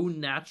so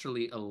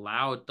naturally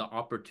allowed the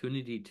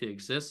opportunity to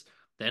exist,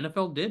 the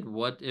NFL did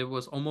what it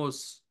was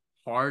almost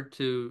hard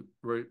to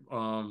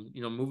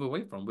move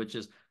away from, which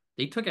is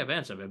they took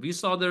advantage of it. If you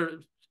saw their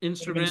Would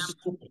have been Instagram,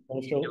 stupid, it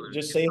social. was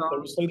Just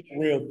TikTok. say the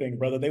real thing,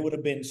 brother. They would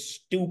have been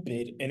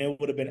stupid, and it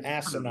would have been 100%.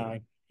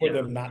 asinine for Yeah,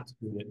 them not to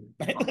do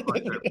 100%.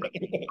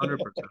 it. 100%.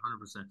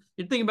 100%.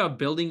 You're thinking about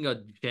building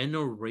a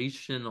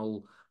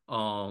generational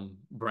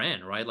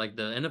brand, right? Like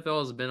the NFL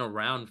has been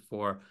around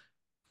for,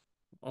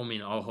 I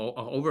mean,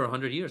 over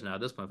 100 years now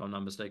at this point, if I'm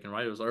not mistaken,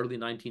 right? It was early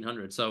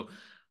 1900s. So,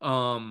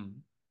 um,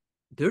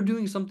 they're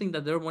doing something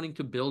that they're wanting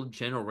to build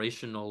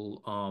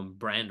generational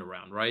brand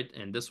around, right?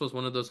 And this was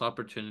one of those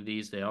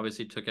opportunities. They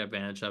obviously took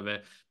advantage of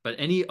it. But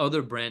any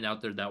other brand out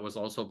there that was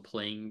also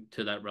playing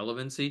to that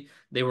relevancy,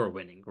 they were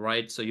winning,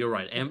 right? So you're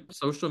right.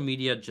 Social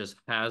media just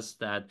has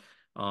that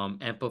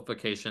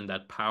amplification,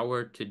 that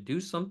power to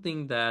do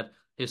something that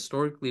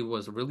historically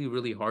was really,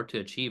 really hard to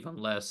achieve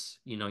unless,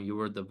 you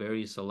were the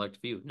very select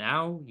few.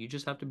 Now you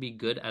just have to be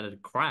good at a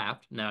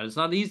craft. Now it's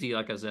not easy,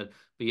 like I said,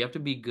 but you have to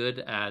be good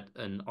at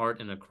an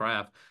art and a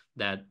craft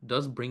that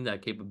does bring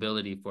that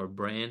capability for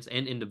brands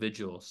and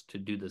individuals to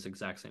do this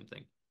exact same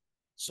thing.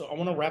 So I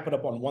want to wrap it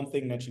up on one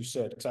thing that you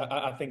said, because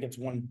I think it's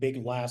one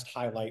big last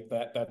highlight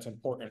that's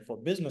important for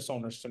business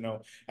owners to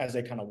know as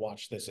they kind of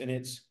watch this. And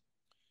it's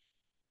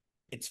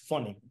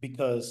funny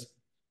because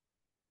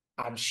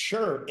I'm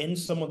sure in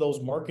some of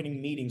those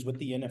marketing meetings with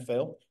the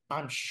NFL,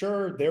 I'm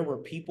sure there were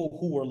people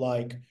who were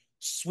like,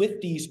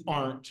 Swifties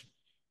aren't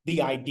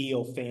the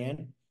ideal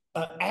fan.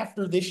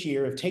 After this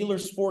year,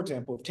 for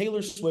example, if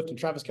Taylor Swift and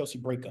Travis Kelce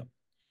break up,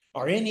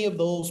 are any of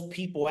those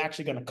people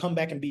actually going to come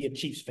back and be a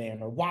Chiefs fan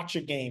or watch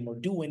a game or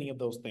do any of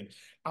those things?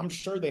 I'm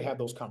sure they have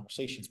those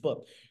conversations, but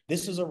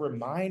this is a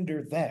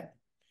reminder that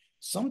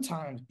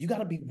sometimes you got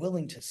to be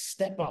willing to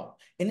step out.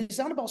 And it's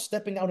not about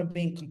stepping out and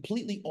being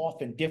completely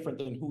off and different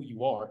than who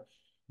you are,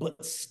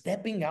 but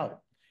stepping out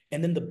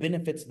and then the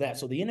benefits of that.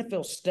 So the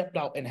NFL stepped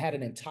out and had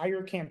an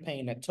entire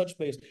campaign that touched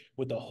base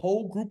with a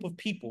whole group of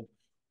people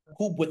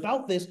who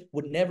without this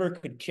would never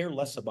could care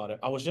less about it.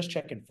 I was just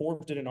checking,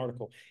 Forbes did an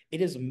article.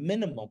 It is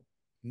minimum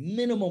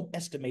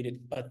estimated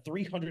a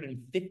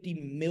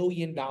 $350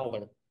 million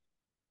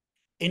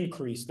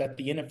increase that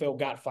the NFL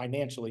got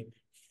financially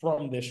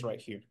from this right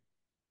here.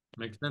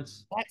 Makes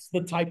sense. That's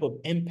the type of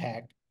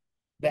impact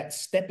that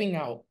stepping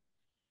out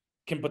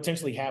can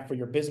potentially have for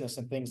your business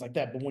and things like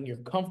that. But when you're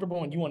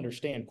comfortable and you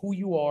understand who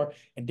you are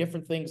and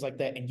different things like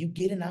that, and you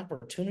get an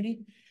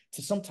opportunity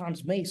to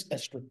sometimes make a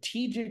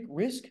strategic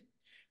risk,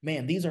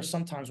 man, these are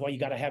sometimes why you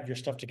got to have your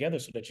stuff together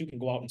so that you can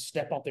go out and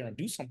step out there and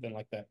do something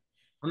like that.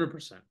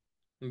 100%.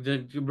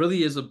 It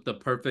really is the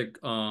perfect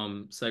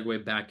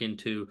segue back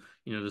into,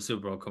 the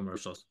Super Bowl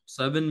commercials.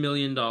 $7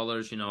 million,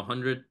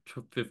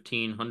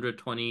 115,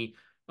 120,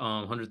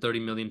 130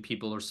 million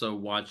people or so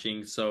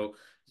watching. So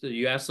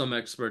you ask some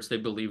experts, they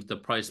believe the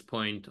price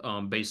point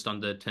based on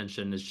the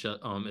attention is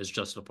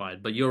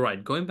justified. But you're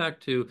right. Going back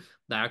to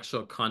the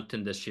actual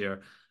content this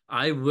year,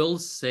 I will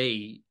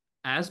say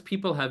as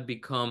people have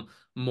become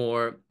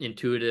more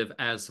intuitive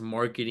as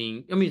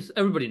marketing. I mean,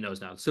 everybody knows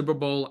now. Super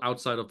Bowl,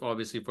 outside of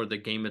obviously for the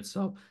game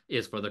itself,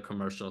 is for the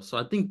commercial. So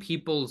I think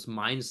people's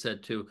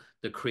mindset to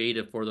the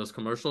creative for those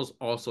commercials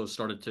also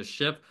started to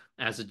shift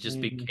as it just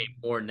became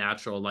Mm-hmm. more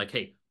natural. Like,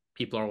 hey,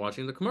 people are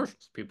watching the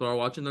commercials. People are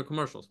watching the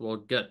commercials. Well,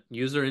 get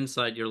user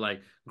insight. You're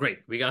like,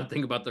 great, we got to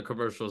think about the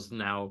commercials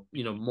now,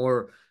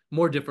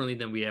 more differently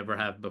than we ever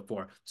have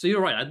before. So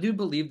you're right. I do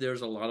believe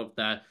there's a lot of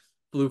that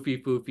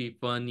floofy,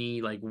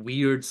 funny, like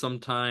weird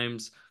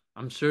sometimes.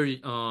 I'm sure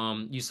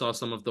you saw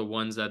some of the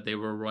ones that they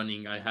were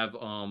running. I have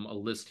a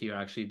list here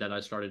actually that I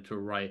started to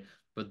write,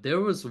 but there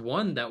was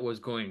one that was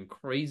going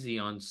crazy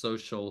on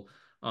social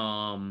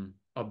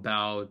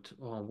about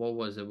what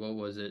was it? What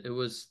was it? It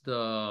was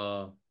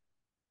the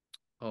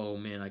oh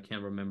man, I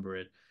can't remember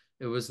it.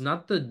 It was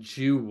not the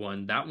Jew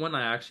one. That one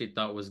I actually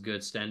thought was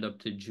good, stand up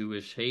to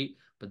Jewish hate,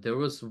 but there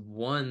was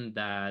one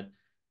that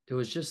it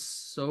was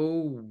just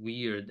so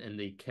weird and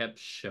they kept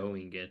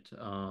showing it.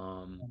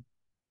 I'm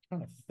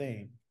trying to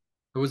think.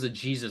 It was a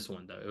Jesus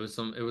one though.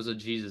 It was a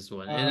Jesus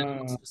one. And it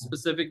was Uh,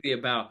 specifically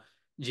about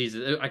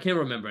Jesus. I can't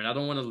remember it. I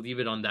don't want to leave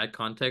it on that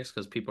context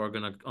because people are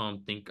gonna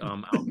think I'll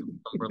do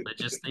some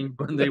religious thing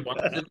when they watch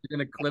it. They're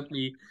gonna clip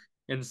me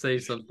and say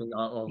something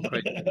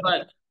crazy.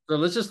 But so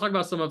let's just talk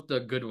about some of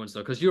the good ones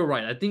though, because you're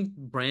right. I think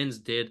brands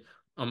did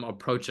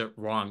approach it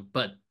wrong.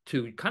 But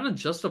to kind of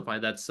justify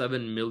that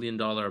 $7 million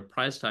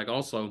price tag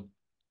also,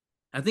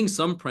 I think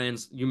some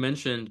brands, you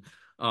mentioned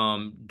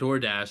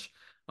DoorDash,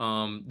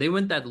 they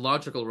went that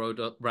logical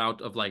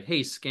route of like,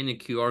 hey, scan a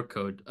QR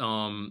code.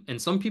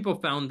 And some people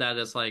found that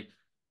as like,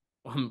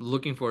 I'm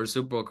looking for a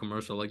Super Bowl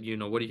commercial. Like,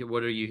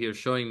 what are you here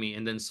showing me?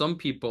 And then some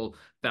people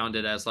found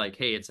it as like,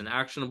 hey, it's an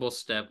actionable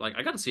step. Like,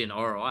 I got to see an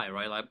ROI,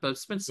 right? Like, but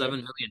spent yeah, $7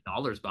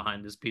 million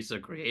behind this piece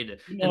of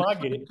creative, and I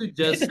that's get not to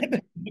just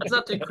it. that's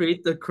not to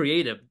create the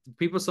creative.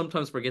 People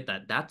sometimes forget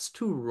that. That's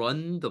to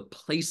run the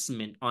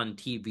placement on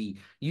TV.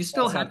 You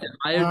still That's have not to the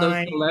hire those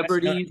time. That's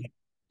celebrities. none,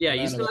 Yeah, you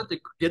none of still that. have to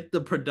get the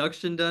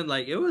production done.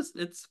 Like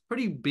it's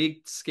pretty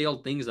big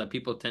scale things that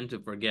people tend to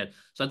forget.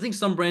 So I think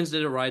some brands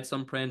did it right,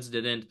 some brands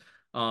didn't.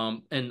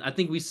 And I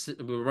think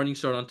we're running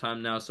short on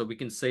time now, so we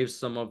can save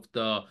some of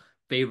the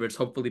favorites.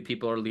 Hopefully,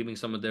 people are leaving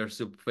some of their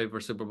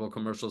favorite Super Bowl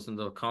commercials in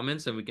the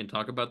comments, and we can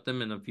talk about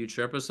them in a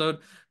future episode.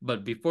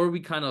 But before we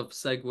kind of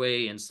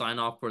segue and sign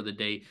off for the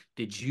day,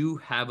 did you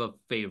have a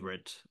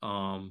favorite,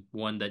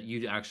 one that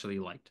you actually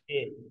liked?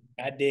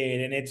 I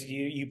did, and it's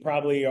you. You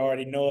probably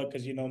already know it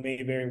because you know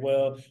me very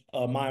well.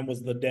 Mine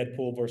was the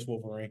Deadpool versus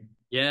Wolverine.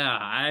 Yeah,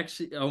 I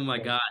actually, oh my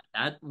Yeah, God,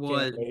 that can't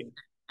was wait.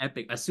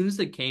 epic. As soon as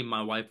it came,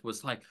 my wife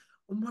was like,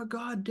 "Oh my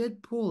God,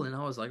 Deadpool!" And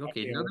I was like, I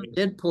 "Okay, can't another wait.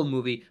 Deadpool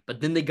movie." But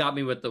then they got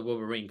me with the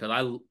Wolverine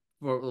because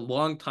for a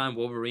long time,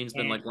 Wolverine's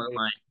been Can't like one of wait.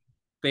 my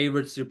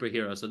favorite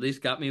superheroes. So they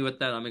got me with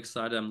that. I'm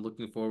excited. I'm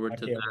looking forward I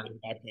to can't that. wait.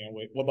 I can't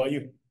wait. What about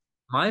you?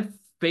 My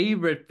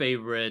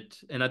favorite,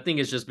 and I think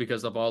it's just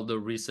because of all the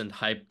recent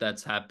hype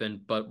that's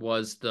happened, but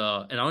was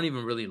and I don't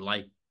even really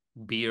like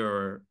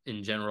beer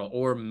in general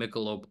or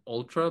Michelob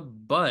Ultra,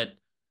 but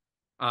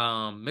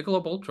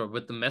Michelob Ultra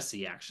with the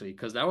Messi actually,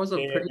 because that was a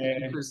pretty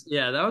Yeah, interesting,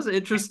 yeah, that was an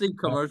interesting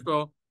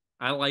commercial.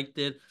 I liked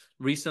it.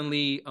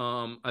 Recently,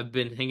 I've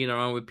been hanging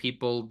around with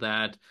people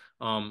that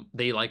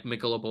they like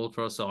Michelob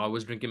Ultra, so I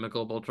was drinking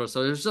Michelob Ultra.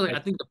 So it's just like I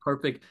think the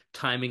perfect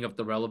timing of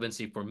the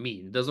relevancy for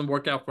me. It doesn't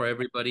work out for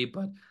everybody,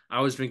 but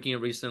I was drinking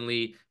it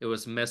recently. It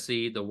was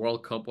Messi. The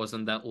World Cup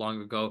wasn't that long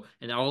ago,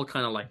 and it all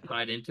kind of like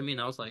tied into me,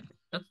 and I was like,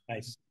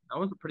 nice. that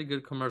was a pretty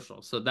good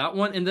commercial. So that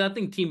one, and then I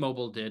think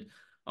T-Mobile did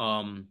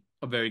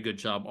a very good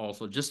job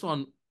also, just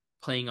on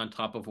playing on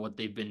top of what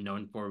they've been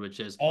known for, which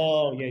is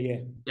Oh yeah, yeah.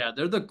 yeah,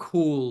 they're the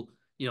cool,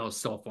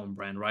 cell phone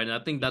brand, right? And I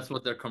think that's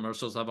what their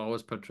commercials have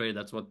always portrayed.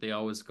 That's what they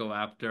always go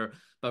after.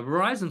 But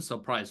Verizon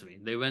surprised me.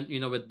 They went,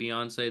 with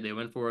Beyonce, they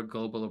went for a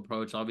global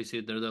approach.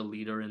 Obviously, they're the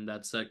leader in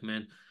that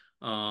segment.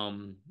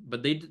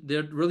 But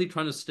they're really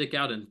trying to stick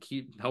out and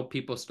help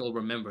people still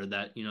remember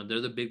that,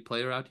 they're the big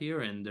player out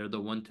here and they're the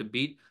one to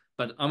beat.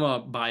 But I'm a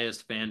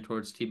biased fan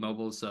towards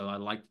T-Mobile, so I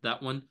liked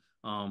that one.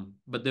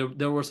 But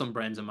there were some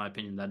brands in my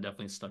opinion that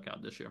definitely stuck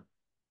out this year.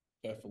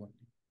 Definitely.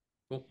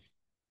 Cool.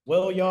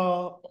 Well,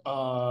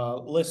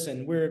 y'all,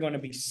 listen, we're going to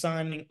be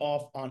signing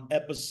off on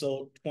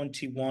episode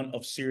 21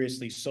 of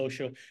Seriously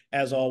Social.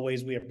 As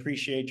always, we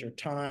appreciate your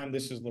time.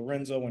 This is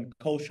Lorenzo and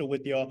Kosha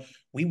with y'all.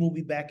 We will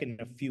be back in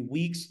a few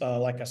weeks.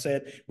 Like I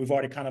said, we've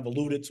already kind of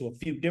alluded to a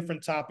few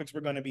different topics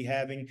we're going to be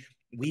having.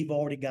 We've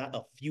already got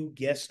a few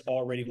guests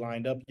already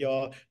lined up,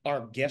 y'all.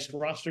 Our guest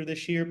roster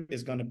this year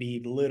is going to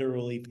be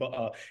literally,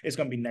 it's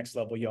going to be next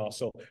level, y'all.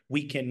 So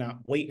we cannot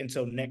wait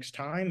until next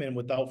time. And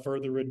without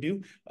further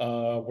ado,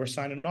 we're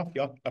signing off,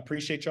 y'all.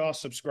 Appreciate y'all.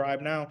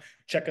 Subscribe now.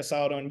 Check us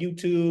out on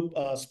YouTube,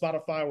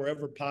 Spotify,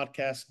 wherever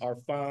podcasts are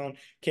found.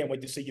 Can't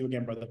wait to see you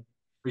again, brother.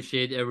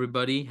 Appreciate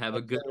everybody. Have a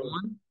Yes, good sir.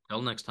 one.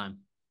 Till next time.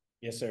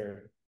 Yes,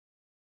 sir.